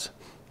data set.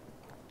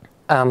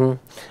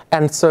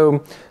 And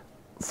so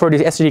for the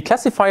SGD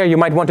classifier, you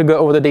might want to go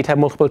over the data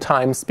multiple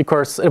times,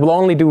 because it will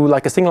only do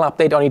like a single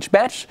update on each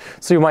batch,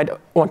 so you might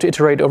want to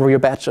iterate over your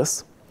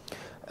batches.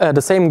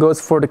 The same goes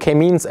for the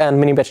k-means and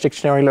mini-batch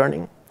dictionary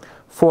learning.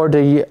 For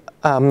the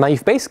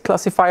naive Bayes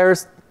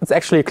classifiers, it's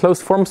actually a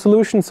closed form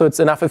solution, so it's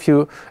enough if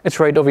you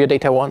iterate over your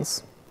data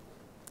once.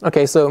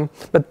 Okay,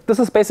 but this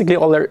is basically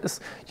all there is.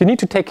 You need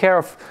to take care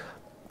of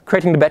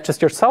creating the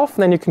batches yourself,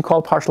 and then you can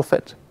call partial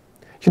fit.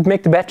 You should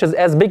make the batches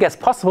as big as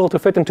possible to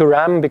fit into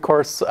RAM,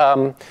 because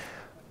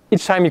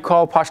each time you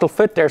call partial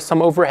fit, there's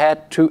some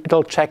overhead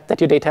it'll check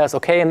that your data is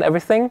okay and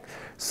everything.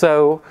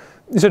 So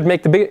you should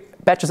make the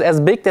batches as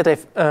big that they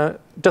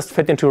just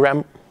fit into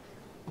RAM.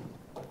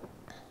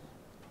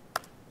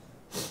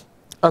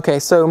 Okay,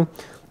 so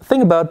the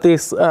thing about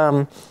this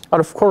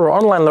out-of-core or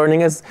online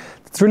learning is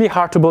it's really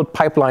hard to build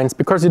pipelines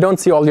because you don't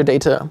see all your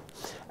data.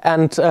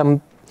 And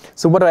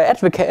so what I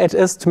advocate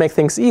is to make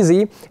things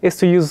easy is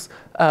to use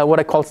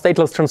what I call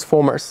stateless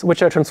transformers,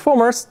 which are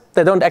transformers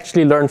that don't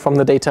actually learn from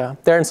the data.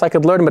 They're in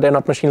Scikit-learn, but they're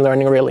not machine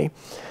learning really.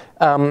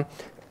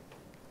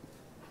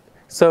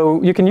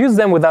 So you can use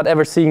them without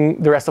ever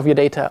seeing the rest of your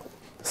data.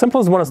 The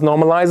simplest one is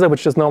normalizer,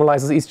 which just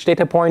normalizes each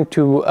data point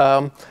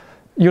to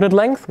unit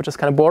length, which is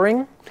kind of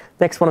boring.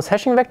 Next one is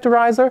hashing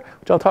vectorizer,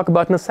 which I'll talk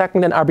about in a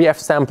second, and RBF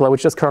sampler,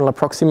 which is kernel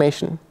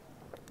approximation.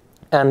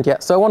 And yeah,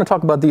 so I want to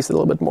talk about these a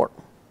little bit more.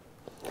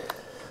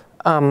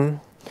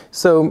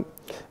 So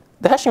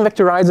the hashing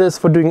vectorizer is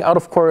for doing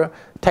out-of-core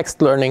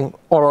text learning,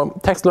 or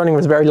text learning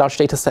with very large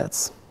data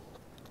sets.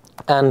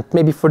 And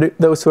maybe for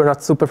those who are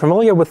not super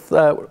familiar with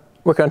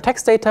working on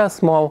text data,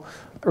 small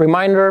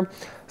reminder,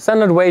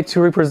 standard way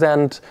to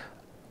represent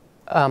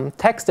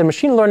text in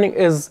machine learning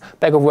is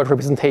bag-of-word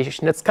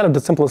representation. That's kind of the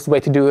simplest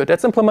way to do it.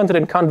 That's implemented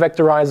in count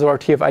vectorizer or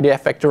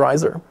TF-IDF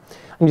vectorizer.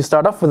 And you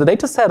start off with a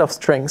data set of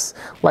strings,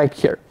 like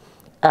here.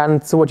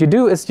 And so what you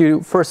do is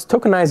you first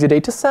tokenize your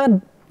data set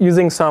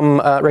using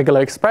some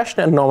regular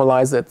expression and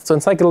normalize it. So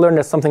in Scikit-learn,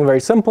 there's something very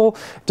simple,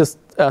 just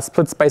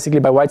splits basically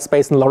by white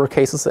space and lower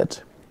cases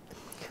it.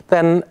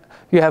 Then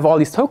you have all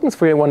these tokens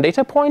for your one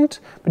data point,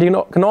 but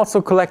you can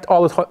also collect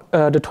all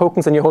the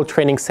tokens in your whole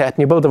training set.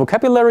 And you build a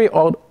vocabulary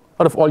out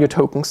of all your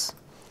tokens.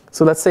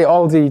 So let's say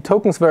all the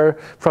tokens were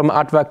from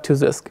Artvac to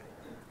Zysk.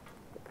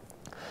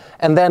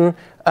 And then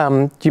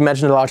you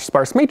imagine a large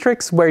sparse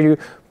matrix where you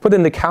put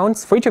in the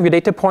counts for each of your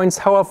data points,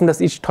 how often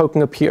does each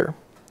token appear.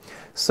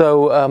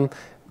 So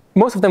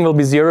most of them will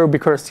be 0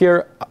 because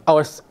here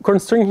our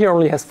current string here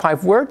only has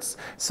 5 words,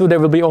 so there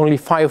will be only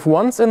 5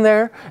 ones in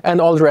there, and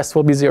all the rest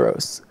will be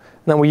zeros.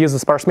 And then we use the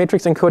sparse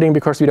matrix encoding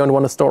because we don't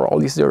want to store all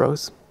these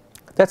zeros.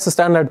 That's the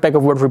standard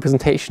bag-of-word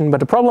representation, but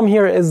the problem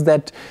here is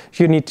that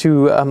you need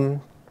to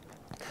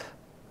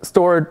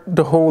store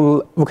the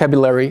whole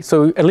vocabulary.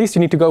 So at least you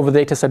need to go over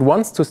the dataset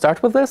once to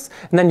start with this,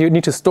 and then you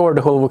need to store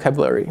the whole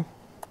vocabulary.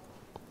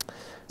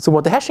 So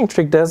what the hashing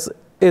trick does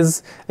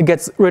is it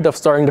gets rid of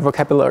storing the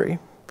vocabulary.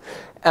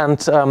 And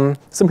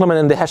it's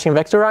implemented in the hashing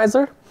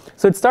vectorizer.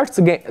 So it starts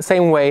the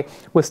same way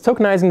with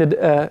tokenizing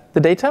the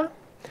data,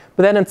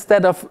 but then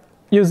instead of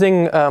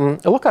using a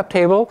lookup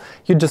table,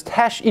 you just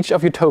hash each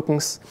of your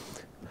tokens.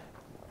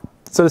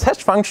 So this hash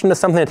function is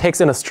something that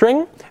takes in a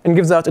string and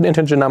gives out an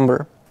integer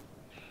number.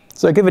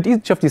 So I give it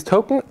each of these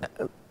tokens,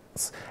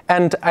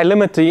 and I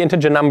limit the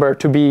integer number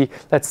to be,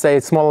 let's say,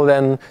 smaller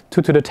than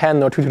 2 to the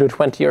 10 or 2 to the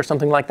 20 or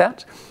something like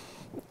that.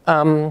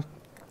 And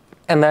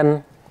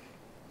then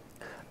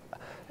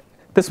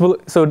this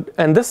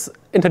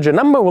integer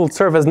number will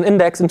serve as an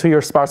index into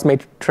your sparse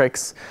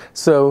matrix.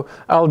 So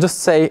I'll just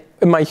say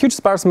in my huge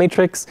sparse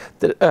matrix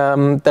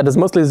that is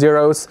mostly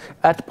zeros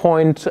at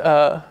point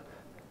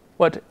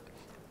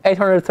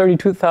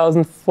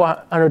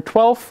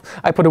 832,412,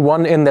 I put a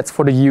 1 in, that's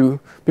for the u,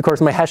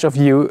 because my hash of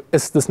u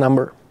is this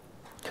number.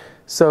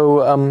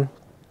 So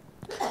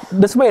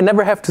this way I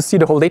never have to see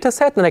the whole data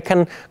set, and I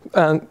can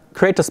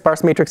create a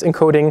sparse matrix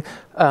encoding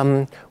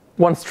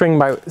one string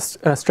by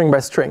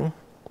string.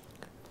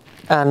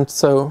 And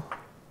so,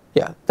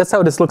 yeah, that's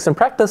how this looks in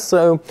practice.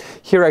 So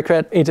here I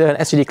create an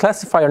SGD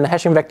classifier and a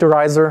hashing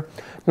vectorizer.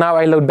 Now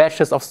I load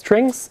batches of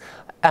strings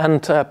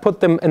and put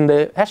them in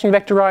the hashing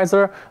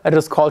vectorizer. I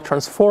just call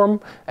transform.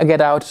 I get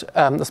out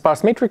the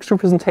sparse matrix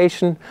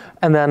representation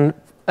and then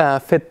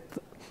fit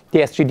the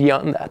SGD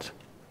on that.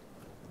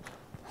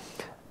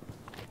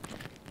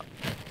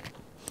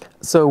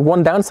 So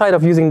one downside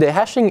of using the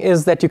hashing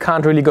is that you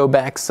can't really go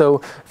back.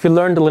 So if you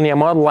learn the linear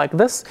model like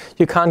this,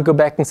 you can't go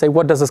back and say,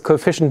 what does this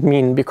coefficient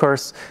mean?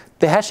 Because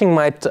the hashing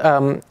might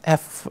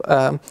have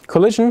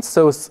collisions,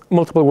 so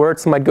multiple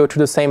words might go to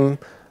the same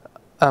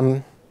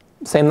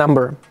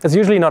number. It's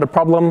usually not a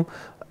problem.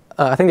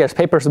 I think there's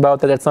papers about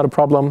that. It's not a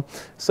problem.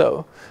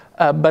 So,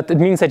 but it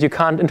means that you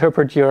can't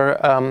interpret your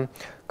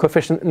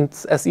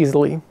coefficients as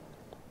easily.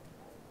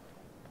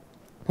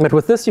 But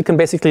with this, you can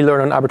basically learn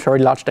on arbitrary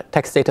large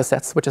text data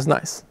sets, which is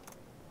nice.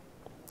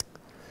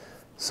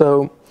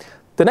 So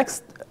the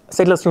next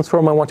stateless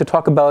transform I want to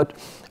talk about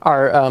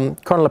are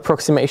kernel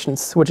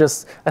approximations, which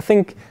is, I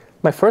think,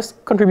 my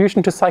first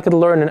contribution to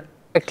Scikit-learn, and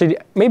actually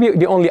maybe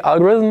the only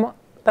algorithm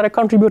that I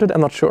contributed. I'm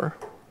not sure.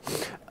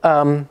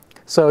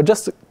 So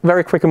just a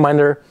very quick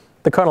reminder,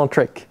 the kernel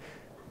trick.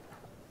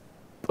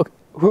 Okay.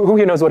 Who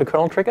here knows what a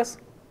kernel trick is?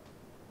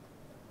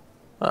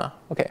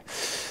 OK.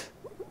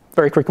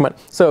 Very quick comment.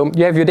 So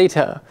you have your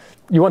data.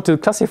 You want to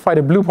classify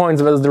the blue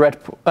points versus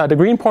the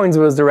green points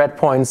versus the red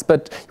points,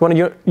 but you want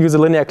to use a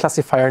linear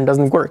classifier and it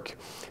doesn't work.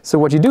 So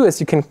what you do is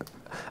you can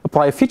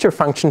apply a feature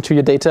function to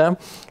your data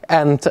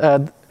and,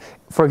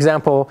 for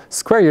example,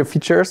 square your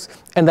features,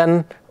 and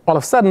then all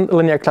of a sudden a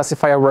linear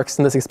classifier works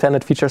in this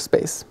expanded feature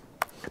space.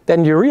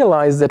 Then you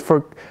realize that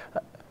for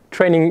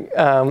training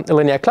a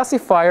linear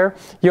classifier,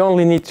 you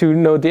only need to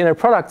know the inner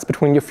products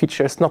between your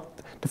features, not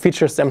the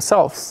features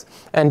themselves.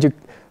 And you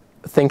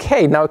think,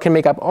 hey, now I can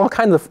make up all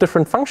kinds of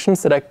different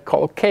functions that I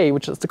call k,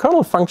 which is the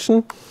kernel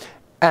function,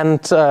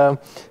 and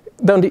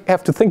don't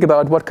have to think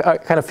about what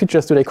kind of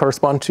features do they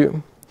correspond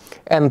to.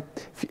 And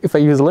if I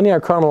use a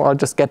linear kernel, I'll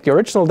just get the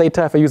original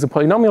data. If I use a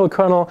polynomial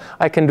kernel,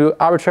 I can do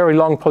arbitrary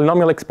long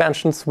polynomial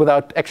expansions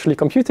without actually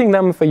computing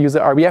them. If I use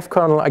an RBF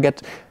kernel, I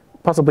get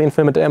possibly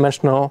infinite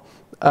dimensional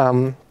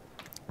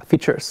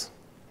features.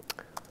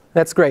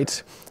 That's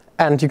great.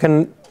 And you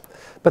can,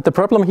 but the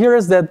problem here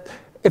is that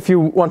if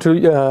you want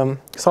to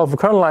solve a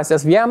kernelized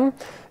SVM,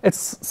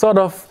 it's sort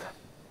of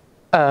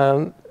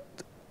n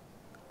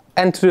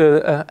to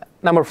the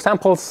number of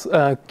samples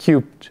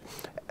cubed.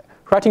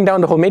 Writing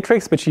down the whole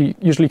matrix, which you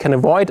usually can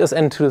avoid, is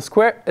n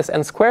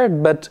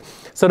squared, but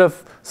sort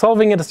of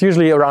solving it is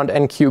usually around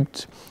n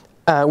cubed.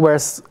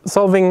 Whereas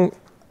solving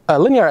a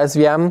linear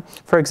SVM,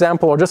 for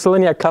example, or just a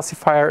linear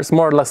classifier is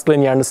more or less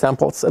linear in the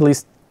samples, at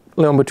least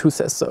Leon 2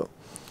 says so.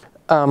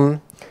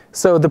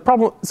 So the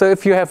problem, so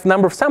if you have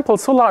number of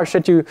samples so large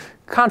that you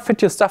can't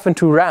fit your stuff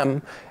into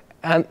RAM,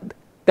 and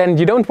then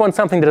you don't want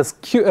something that is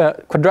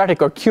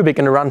quadratic or cubic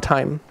in the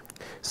runtime.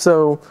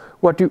 So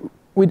what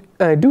we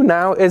do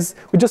now is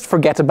we just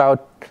forget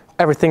about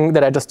everything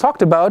that I just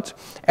talked about,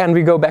 and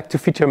we go back to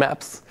feature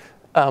maps.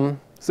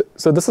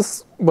 So this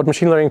is what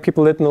machine learning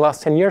people did in the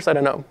last 10 years. I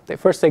don't know.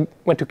 First they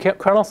went to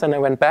kernels, and they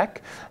went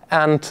back.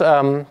 And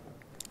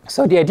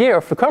so the idea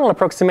of the kernel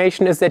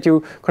approximation is that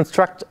you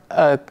construct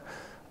a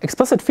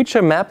explicit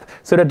feature map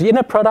so that the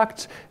inner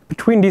product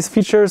between these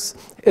features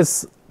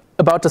is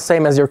about the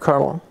same as your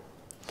kernel.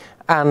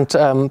 And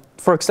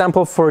for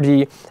example, for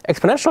the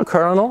exponential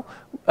kernel,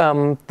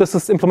 this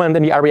is implemented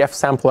in the RBF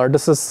sampler.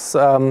 This is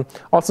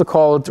also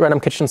called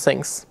random kitchen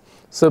sinks.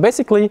 So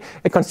basically,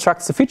 it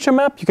constructs a feature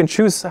map. You can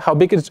choose how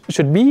big it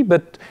should be,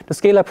 but the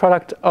scalar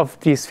product of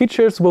these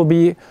features will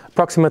be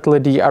approximately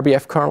the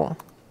RBF kernel.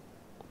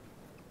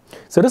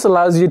 So this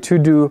allows you to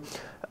do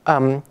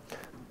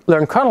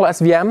learn kernel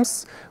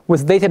SVMs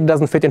with data that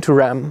doesn't fit into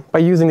RAM by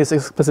using this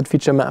explicit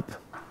feature map.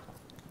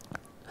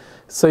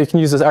 So you can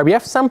use this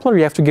RBF sampler.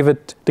 You have to give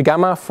it the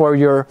gamma for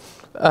your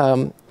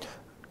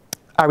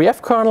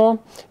RBF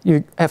kernel.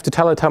 You have to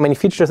tell it how many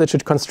features it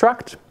should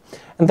construct.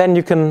 And then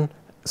you can,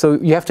 so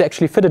you have to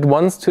actually fit it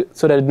once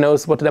so that it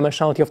knows what the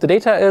dimensionality of the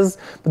data is.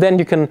 But then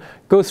you can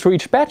go through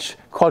each batch,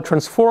 call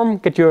transform,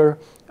 get your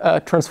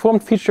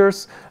transformed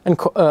features, and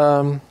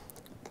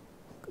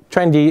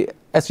train the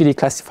SGD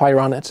classifier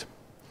on it.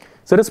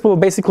 So this will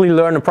basically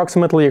learn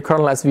approximately a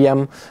kernel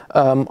SVM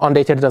on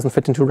data that doesn't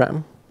fit into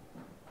RAM.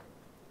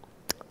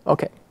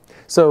 OK,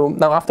 so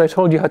now after I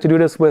told you how to do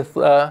this with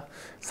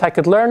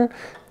Scikit-learn,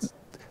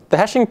 the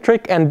hashing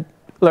trick and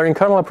learning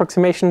kernel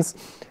approximations,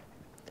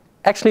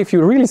 actually, if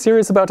you're really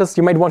serious about this,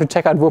 you might want to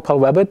check out Vopal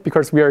Webbit,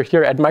 because we are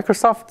here at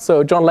Microsoft.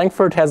 So John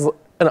Langford has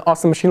an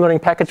awesome machine learning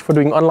package for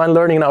doing online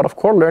learning and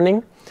out-of-core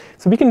learning.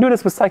 So we can do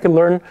this with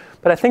Scikit-learn,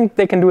 but I think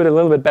they can do it a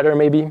little bit better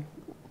maybe,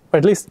 or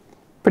at least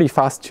pretty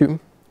fast too.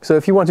 So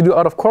if you want to do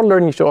out-of-core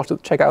learning, you should also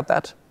check out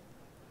that.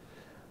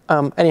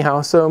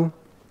 Anyhow, so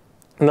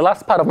in the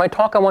last part of my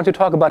talk, I want to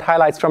talk about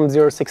highlights from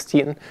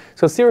 0.16.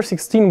 So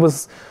 0.16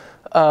 was,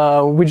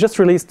 we just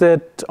released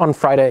it on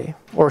Friday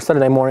or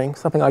Saturday morning,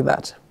 something like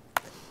that.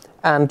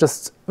 And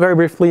just very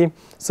briefly,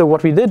 so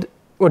what we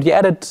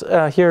added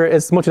here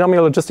is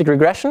multinomial logistic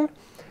regression,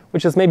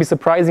 which is maybe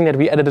surprising that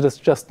we added this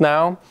just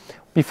now.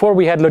 Before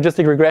we had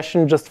logistic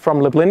regression just from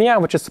liblinear,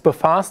 which is super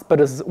fast,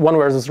 but is one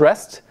versus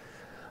rest.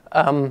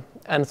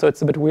 And so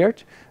it's a bit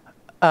weird.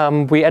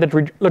 We added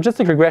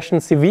logistic regression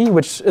CV,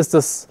 which is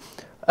this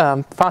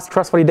fast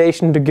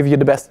cross-validation to give you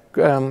the best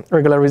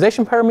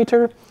regularization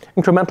parameter.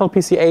 Incremental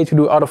PCA to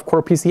do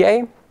out-of-core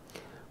PCA.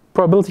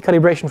 Probability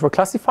calibration for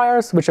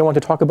classifiers, which I want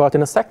to talk about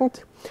in a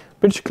second.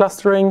 Bridge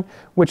clustering,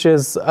 which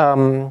is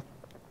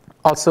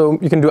also,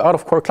 you can do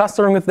out-of-core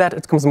clustering with that.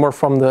 It comes more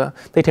from the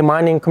data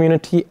mining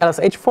community.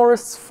 LSH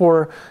forests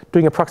for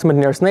doing approximate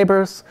nearest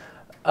neighbors.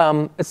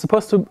 It's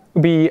supposed to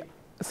be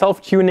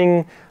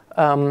self-tuning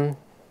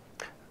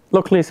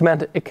locally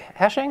semantic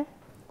hashing.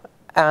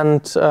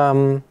 And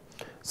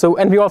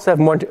we also have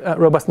more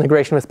robust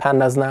integration with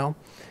pandas now,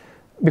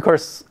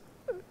 because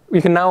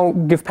we can now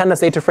give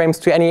pandas data frames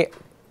to any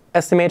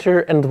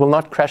estimator and it will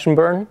not crash and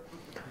burn,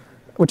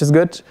 which is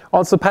good.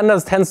 Also,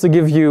 pandas tends to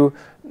give you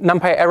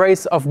NumPy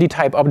arrays of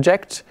D-type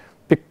object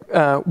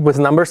with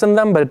numbers in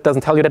them, but it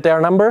doesn't tell you that they are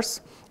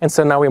numbers. And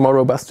so now we're more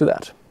robust to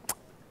that.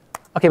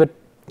 OK, but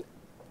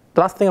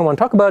the last thing I want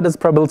to talk about is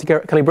probability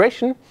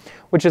calibration,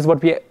 which is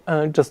what we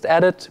just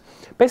added.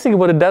 Basically,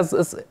 what it does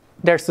is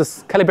there's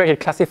this calibrated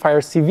classifier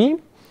CV,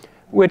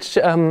 which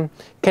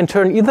can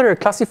turn either a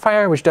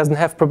classifier which doesn't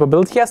have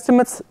probability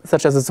estimates,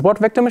 such as a support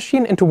vector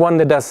machine, into one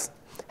that does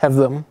have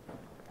them.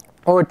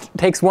 Or it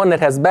takes one that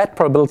has bad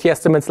probability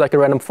estimates, like a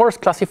random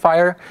forest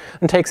classifier,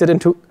 and makes it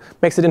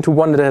into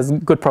one that has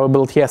good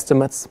probability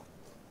estimates.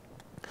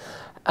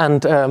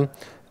 And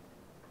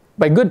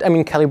by good, I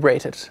mean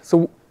calibrated.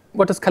 So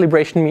what does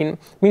calibration mean?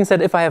 It means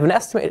that if I have an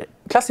estimated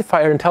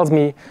classifier and tells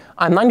me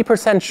I'm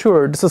 90%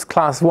 sure this is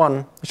class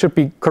 1, it should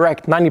be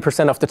correct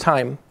 90% of the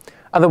time.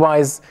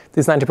 Otherwise,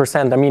 these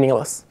 90% are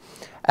meaningless.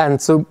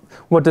 And so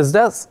what this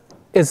does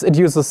is it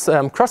uses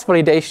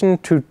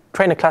cross-validation to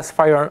train a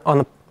classifier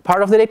on a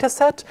part of the data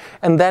set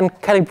and then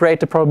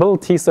calibrate the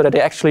probability so that they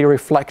actually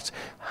reflect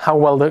how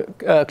well the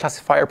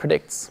classifier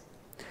predicts.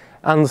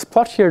 And this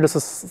plot here, this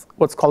is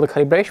what's called a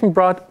calibration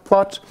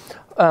plot.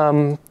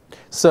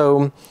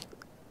 So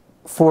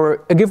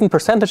for a given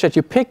percentage that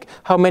you pick,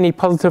 how many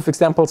positive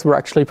examples were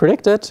actually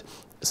predicted.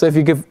 So if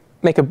you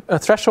make a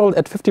threshold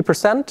at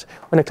 50%,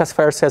 when a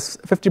classifier says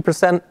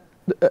 50%,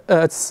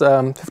 it's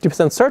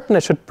 50% certain,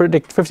 it should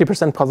predict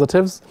 50%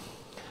 positives.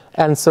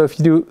 And so if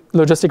you do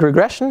logistic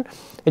regression,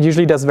 it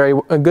usually does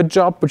a good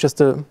job, which is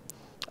the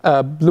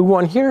blue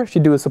one here. If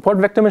you do a support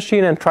vector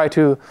machine and try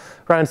to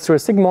run it through a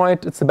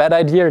sigmoid, it's a bad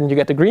idea and you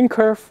get a green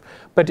curve.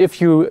 But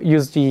if you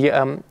use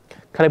the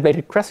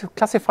calibrated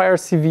classifier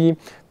CV,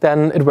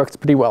 then it works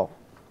pretty well.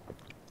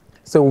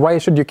 So why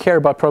should you care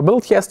about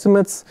probability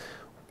estimates?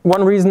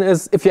 One reason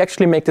is if you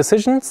actually make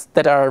decisions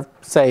that are,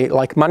 say,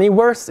 like money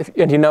worth,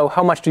 and you know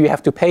how much do you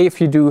have to pay if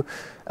you do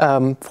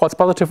false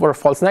positive or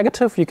false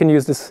negative, you can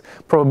use these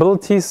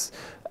probabilities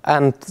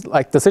and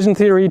like decision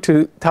theory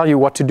to tell you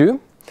what to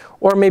do.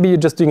 Or maybe you're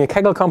just doing a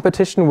Kaggle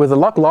competition with a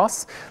log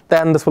loss,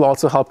 then this will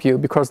also help you,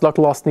 because log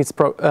loss needs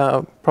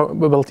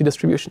probability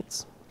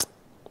distributions.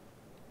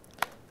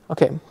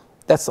 OK,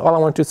 that's all I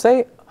want to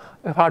say.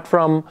 Apart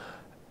from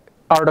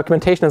our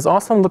documentation is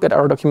awesome. Look at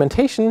our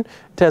documentation.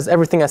 It has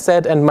everything I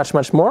said and much,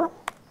 much more.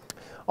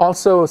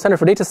 Also, Center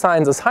for Data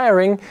Science is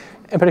hiring,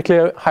 in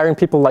particular hiring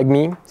people like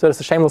me. So that's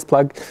a shameless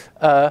plug.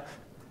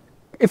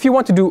 If you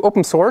want to do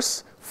open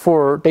source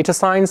for data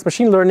science,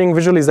 machine learning,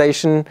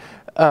 visualization,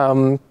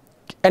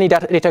 any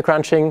data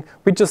crunching,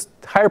 we just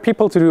hire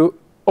people to do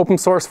open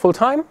source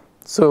full-time.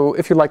 So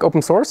if you like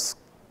open source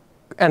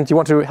and you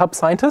want to help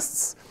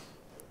scientists,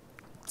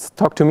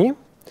 talk to me.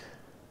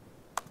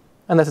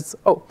 And that's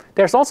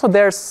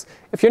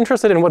if you're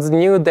interested in what's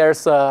new,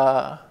 there's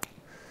a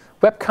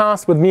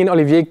webcast with me and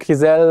Olivier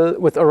Grisel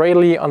with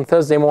O'Reilly on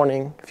Thursday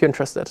morning, if you're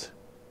interested.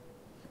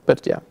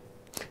 But yeah,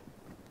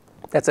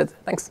 that's it.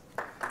 Thanks.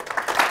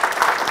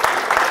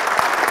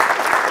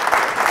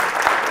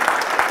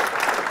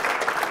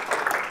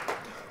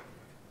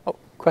 Oh,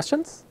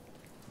 questions?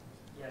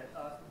 Yeah,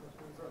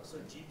 so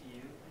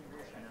GPU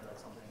integration, I know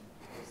that's something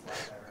this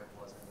last I read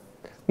wasn't.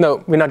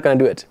 No, we're not going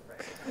to do it.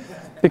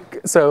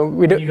 So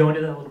we do. Can you go into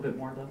that a little bit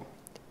more, though?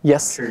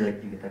 Yes. I'm sure you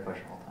get that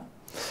question all the time.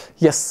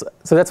 Yes,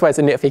 so that's why it's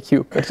in the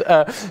FAQ.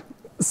 But,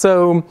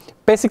 so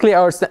basically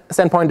our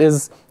standpoint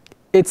is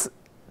it's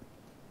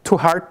too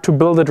hard to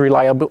build it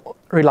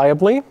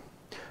reliably.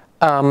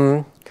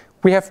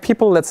 We have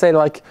people that say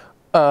like,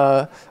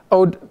 oh,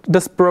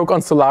 this broke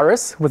on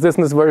Solaris with this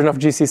and this version of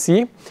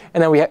GCC,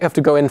 and then we have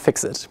to go in and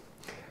fix it.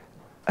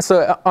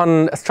 So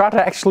on Strata,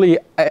 actually,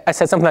 I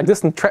said something like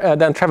this, and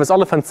then Travis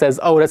Oliphant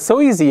says, oh, that's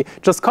so easy,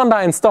 just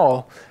conda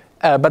install.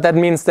 But that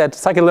means that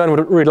Scikit-learn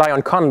would rely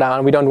on conda,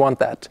 and we don't want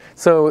that.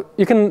 So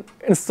you can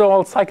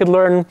install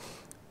Scikit-learn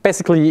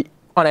basically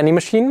on any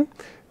machine.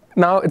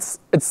 Now it's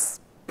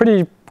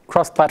pretty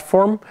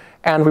cross-platform,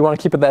 and we want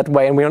to keep it that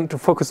way, and we want to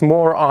focus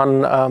more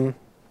on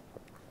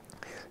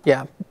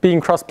being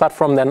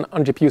cross-platform than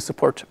on GPU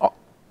support.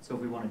 So if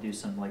we want to do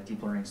some like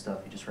deep learning stuff,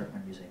 you just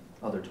recommend using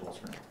other tools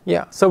for it?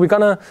 Yeah, so we're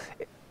going to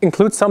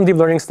include some deep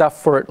learning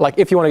stuff for like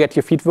if you want to get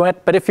your feet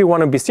wet, but if you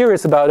want to be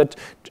serious about it,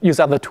 use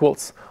other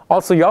tools.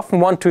 Also, you often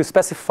want to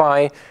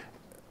specify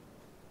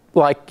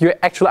like your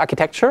actual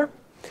architecture,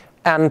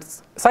 and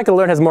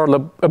Scikit-learn has more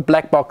of a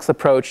black box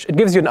approach. It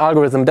gives you an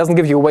algorithm, doesn't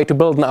give you a way to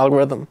build an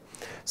algorithm.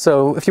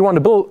 So if you want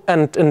to build,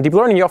 and in deep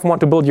learning, you often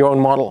want to build your own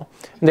model.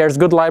 And there's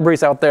good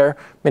libraries out there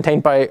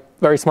maintained by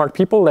very smart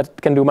people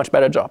that can do a much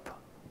better job.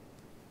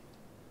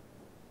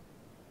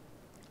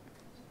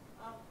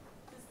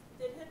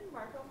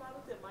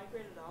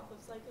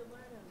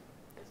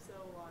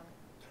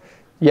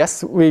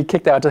 Yes, we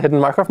kicked out a hidden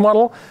Markov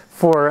model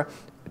for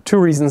two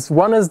reasons.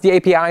 One is the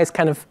API is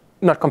kind of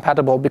not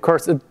compatible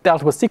because it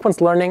dealt with sequence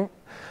learning.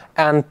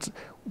 And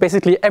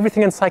basically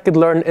everything in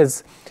Scikit-learn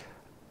is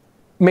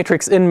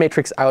matrix in,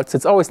 matrix out. So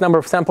it's always number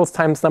of samples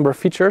times number of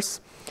features.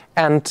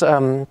 And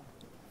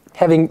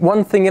having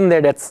one thing in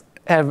there that's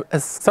have a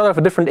sort of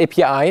a different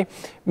API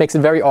makes it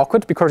very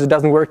awkward because it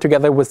doesn't work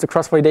together with the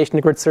cross-validation,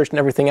 the grid search, and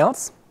everything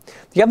else.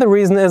 The other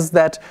reason is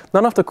that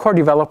none of the core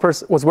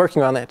developers was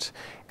working on it.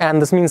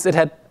 And this means it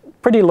had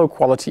pretty low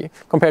quality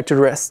compared to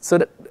the rest. So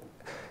that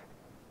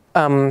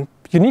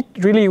you need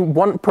really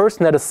one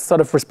person that is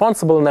sort of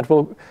responsible and that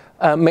will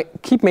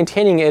keep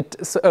maintaining it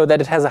so that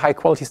it has a high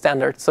quality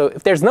standard. So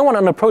if there's no one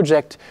on a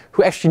project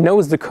who actually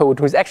knows the code,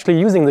 who's actually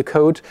using the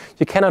code,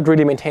 you cannot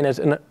really maintain it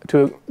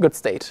to a good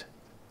state.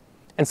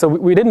 And so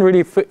we didn't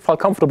really feel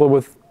comfortable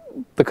with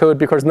the code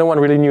because no one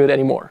really knew it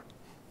anymore.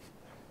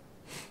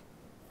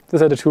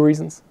 Those are the two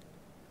reasons.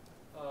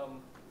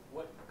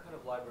 What kind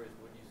of libraries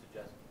would you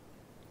suggest?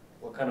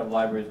 What kind of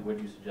libraries would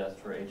you suggest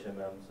for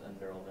HMMs and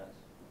neural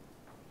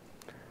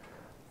nets?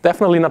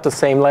 Definitely not the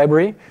same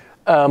library.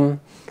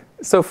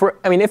 So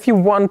if you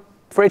want,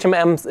 for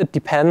HMMs, it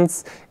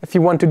depends. If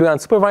you want to do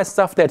unsupervised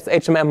stuff, there's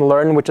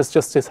HMM-learn, which is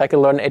just the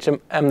Scikit-learn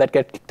HMM that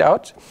get kicked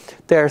out.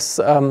 There's,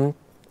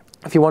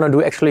 if you want to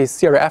do actually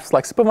CRFs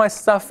like supervised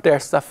stuff,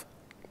 there's stuff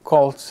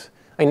called,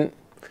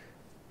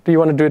 do you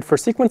want to do it for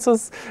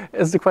sequences,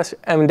 is the question.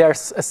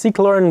 There's a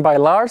Scikit-learn by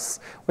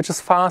Lars, which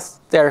is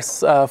fast.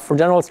 There's, for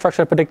general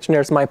structure prediction,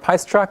 there's my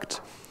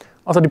PyStruct.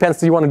 Also depends,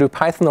 do you want to do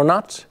Python or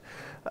not?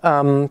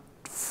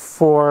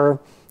 For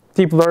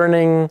deep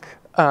learning,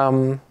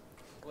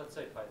 let's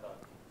say Python.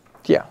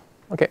 Yeah,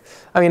 OK.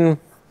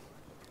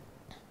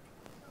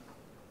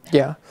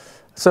 Yeah.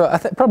 So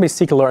probably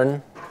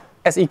Scikit-learn,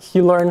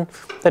 SEQ-learn.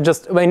 That's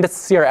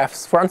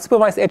CRFs. For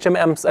unsupervised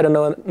HMMs, I don't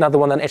know another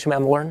one than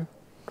HMM-learn.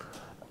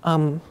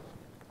 And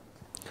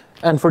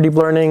for deep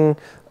learning,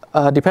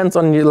 depends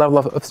on your level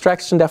of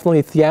abstraction,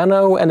 definitely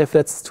Theano. And if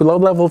that's too low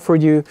level for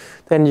you,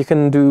 then you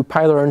can do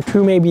PyLearn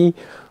 2 maybe.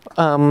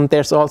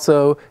 There's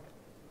also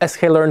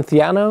sklearn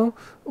Theano,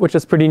 which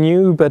is pretty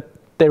new, but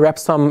they wrap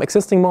some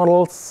existing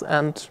models.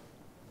 And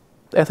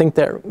I think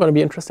they're going to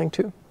be interesting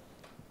too.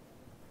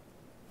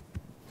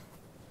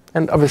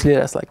 And obviously,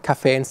 there's like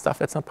Caffe and stuff.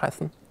 That's not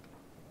Python.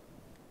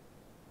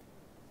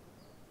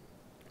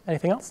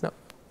 Anything else? No.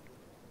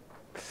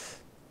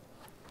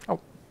 Oh.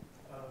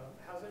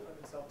 How does it lend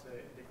itself to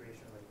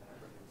integration with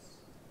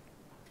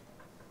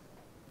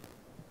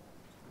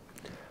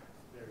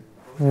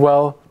MapReduce?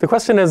 Well, the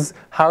question is,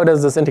 how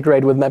does this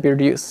integrate with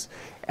MapReduce?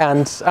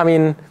 And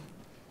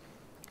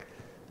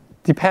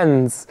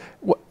depends.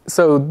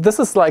 So this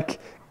is like,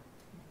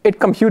 it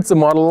computes a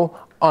model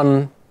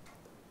on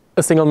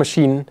a single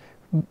machine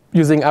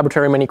using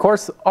arbitrary many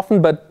cores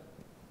often, but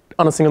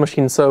on a single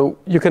machine. So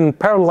you can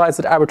parallelize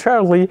it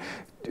arbitrarily,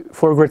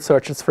 for grid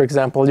searches, for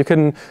example. You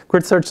can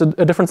grid search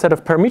a different set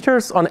of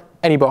parameters on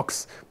any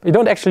box. You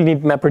don't actually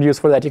need MapReduce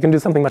for that. You can do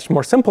something much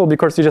more simple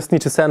because you just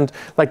need to send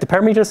like the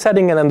parameter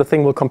setting and then the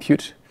thing will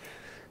compute.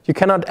 You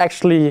cannot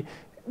actually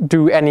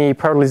do any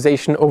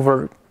parallelization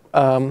over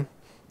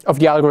of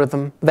the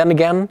algorithm. Then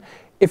again,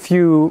 if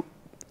your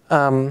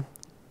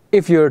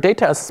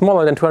data is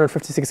smaller than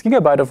 256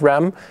 gigabyte of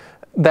RAM,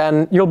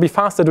 then you'll be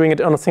faster doing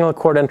it on a single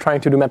core than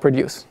trying to do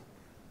MapReduce.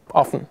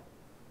 Often.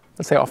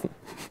 Let's say often.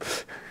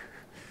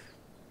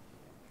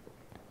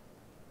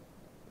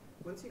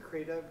 Once you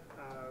create a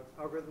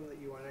algorithm that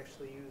you want to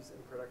actually use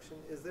in production,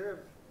 is there an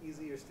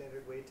easy or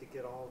standard way to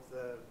get all of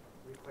the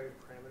required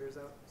parameters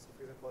out? So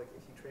for example, like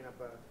if you train up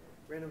a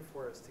random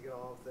forest to get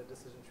all of the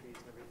decision trees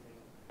and everything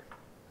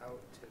out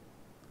to,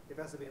 if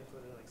it has to be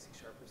implemented in like C#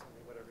 or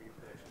something, whatever your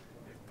prediction.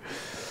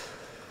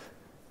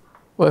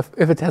 Well,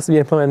 if it has to be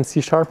implemented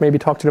in C#, maybe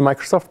talk to the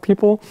Microsoft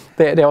people.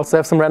 They also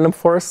have some random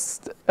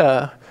forests.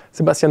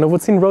 Sebastian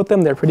Novotny wrote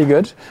them. They're pretty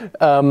good.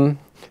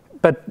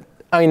 But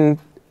I mean,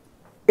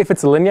 if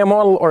it's a linear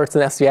model or it's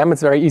an SVM,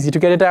 it's very easy to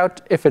get it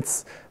out. If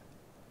it's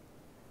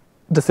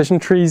decision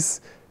trees,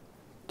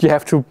 you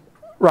have to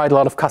write a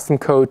lot of custom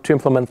code to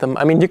implement them.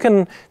 I mean,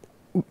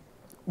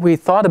 we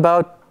thought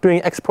about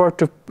doing export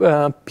to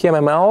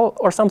PMML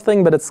or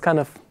something, but it's kind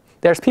of,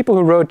 there's people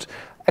who wrote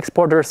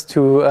exporters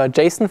to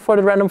JSON for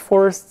the random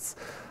forests.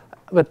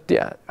 But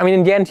yeah, I mean,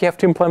 in the end, you have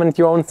to implement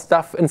your own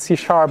stuff in C#,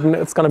 and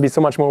it's going to be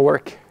so much more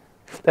work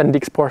than the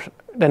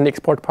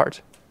export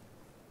part.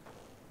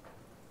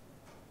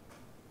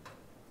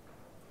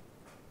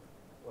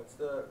 What's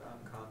the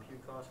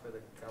compute cost for the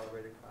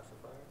calibrated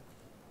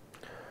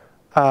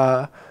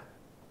classifier?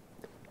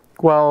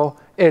 Well,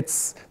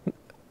 it's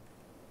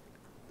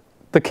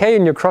the K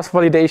in your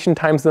cross-validation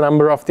times the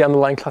number of the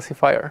underlying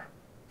classifier.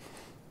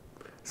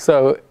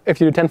 So if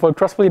you do tenfold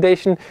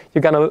cross-validation,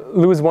 you're going to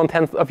lose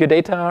 1/10 of your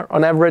data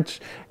on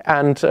average,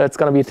 and it's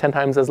going to be 10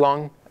 times as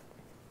long.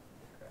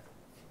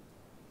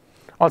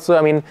 Also,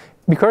 I mean,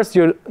 because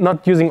you're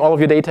not using all of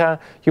your data,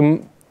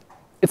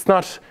 it's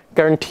not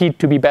guaranteed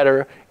to be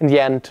better in the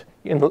end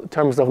in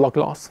terms of log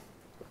loss.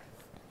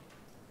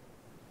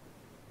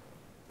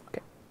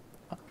 Okay.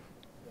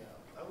 Yeah,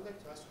 I would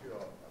like to ask you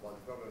about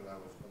the problem I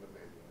was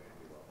contemplating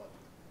maybe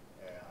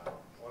about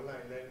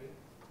online learning,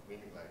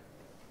 meaning like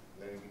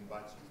learning in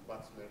batch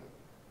learning,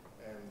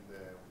 and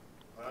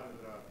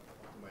parameter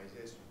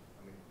optimization.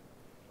 I mean,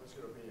 what's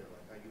your opinion?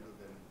 Like, how you do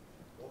them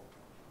both?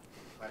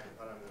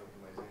 Hyperparameter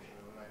optimization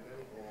and online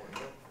learning, or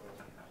not?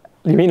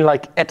 You mean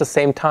like at the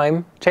same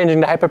time, changing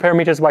the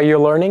hyperparameters while you're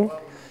learning?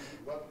 What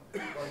do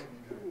you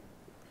do?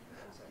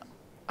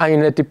 I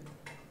mean, it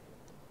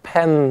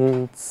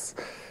depends.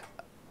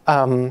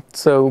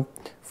 So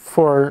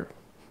for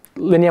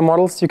linear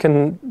models, you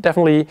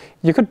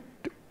could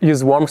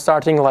use warm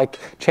starting, like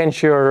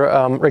change your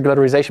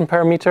regularization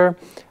parameter.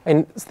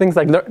 And things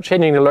like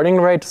changing the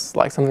learning rate is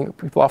like something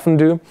people often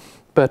do.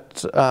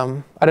 But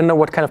I don't know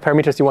what kind of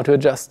parameters you want to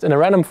adjust. In a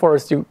random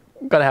forest, you're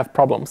going to have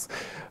problems,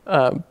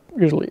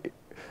 usually.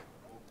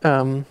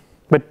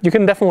 But you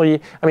can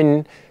definitely, I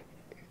mean,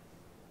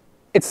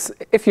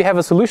 if you have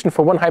a solution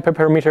for one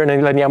hyperparameter in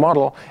a linear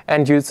model,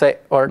 and you say,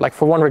 or like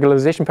for one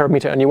regularization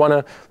parameter, and you want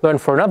to learn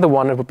for another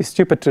one, it would be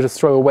stupid to just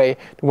throw away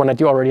the one that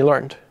you already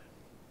learned.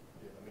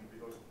 Yeah, I mean,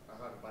 because I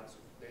have a bunch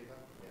of data,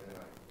 and then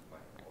I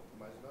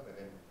optimize that, and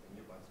then a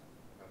new bunch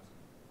comes.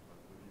 What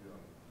do you do?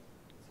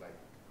 It's like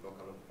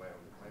local optimize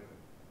on the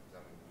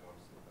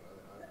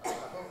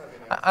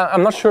timer.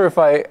 I'm not sure if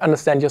I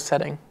understand your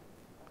setting.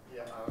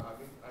 Yeah, I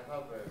mean, I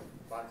have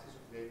batches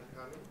of data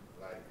coming,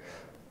 like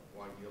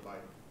 1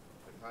 gigabyte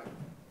per time,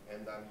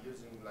 and I'm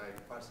using like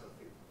partial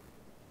fit.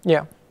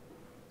 Yeah.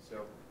 So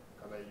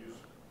can I use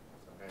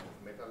some kind of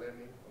meta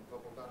learning on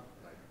top of that,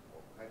 like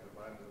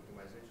hyperparameter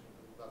optimization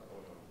on top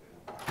of that,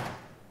 or not?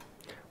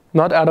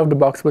 Not out of the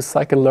box with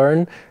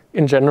Scikit-learn.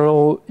 In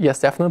general, yes,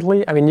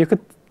 definitely. I mean, you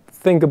could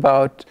think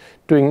about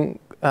doing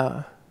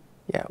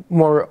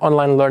more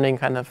online learning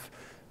kind of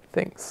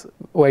things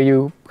where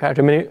you kind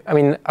of, I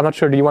mean, I'm not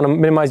sure, do you want to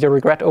minimize your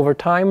regret over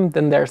time?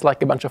 Then there's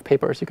like a bunch of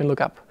papers you can look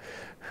up.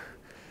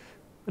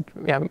 But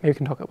yeah, maybe you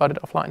can talk about it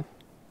offline.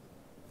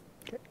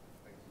 Okay.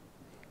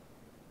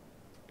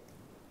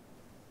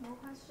 More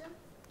question?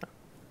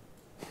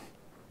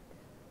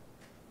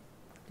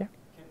 Yeah.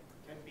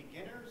 Can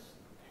beginners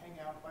hang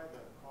out by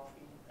the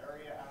coffee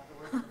area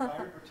afterwards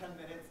for 10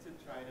 minutes to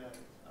try to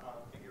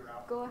figure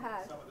out Go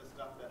ahead. some of the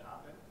stuff that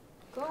happened?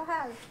 Go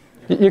ahead.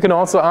 You can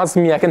also ask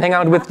me. I can hang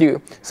out with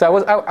you. So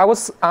I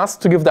was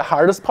asked to give the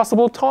hardest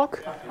possible talk,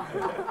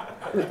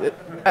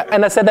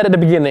 and I said that at the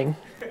beginning.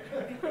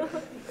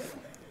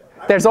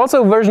 There's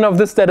also a version of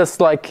this that is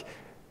like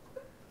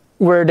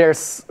where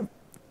there's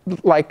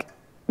like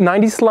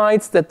 90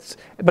 slides but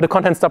the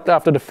content stopped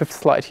after the 5th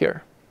slide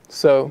here.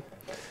 So,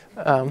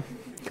 but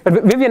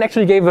Vivian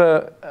actually gave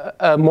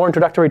a more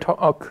introductory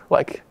talk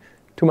like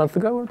 2 months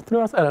ago or 3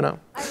 months. I don't know.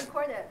 I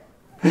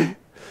recorded.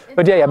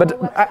 But yeah. But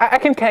I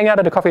can hang out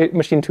at a coffee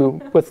machine too,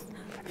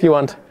 if you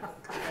want.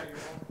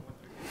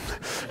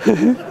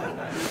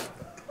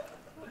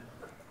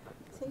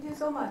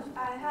 so much.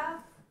 I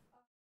have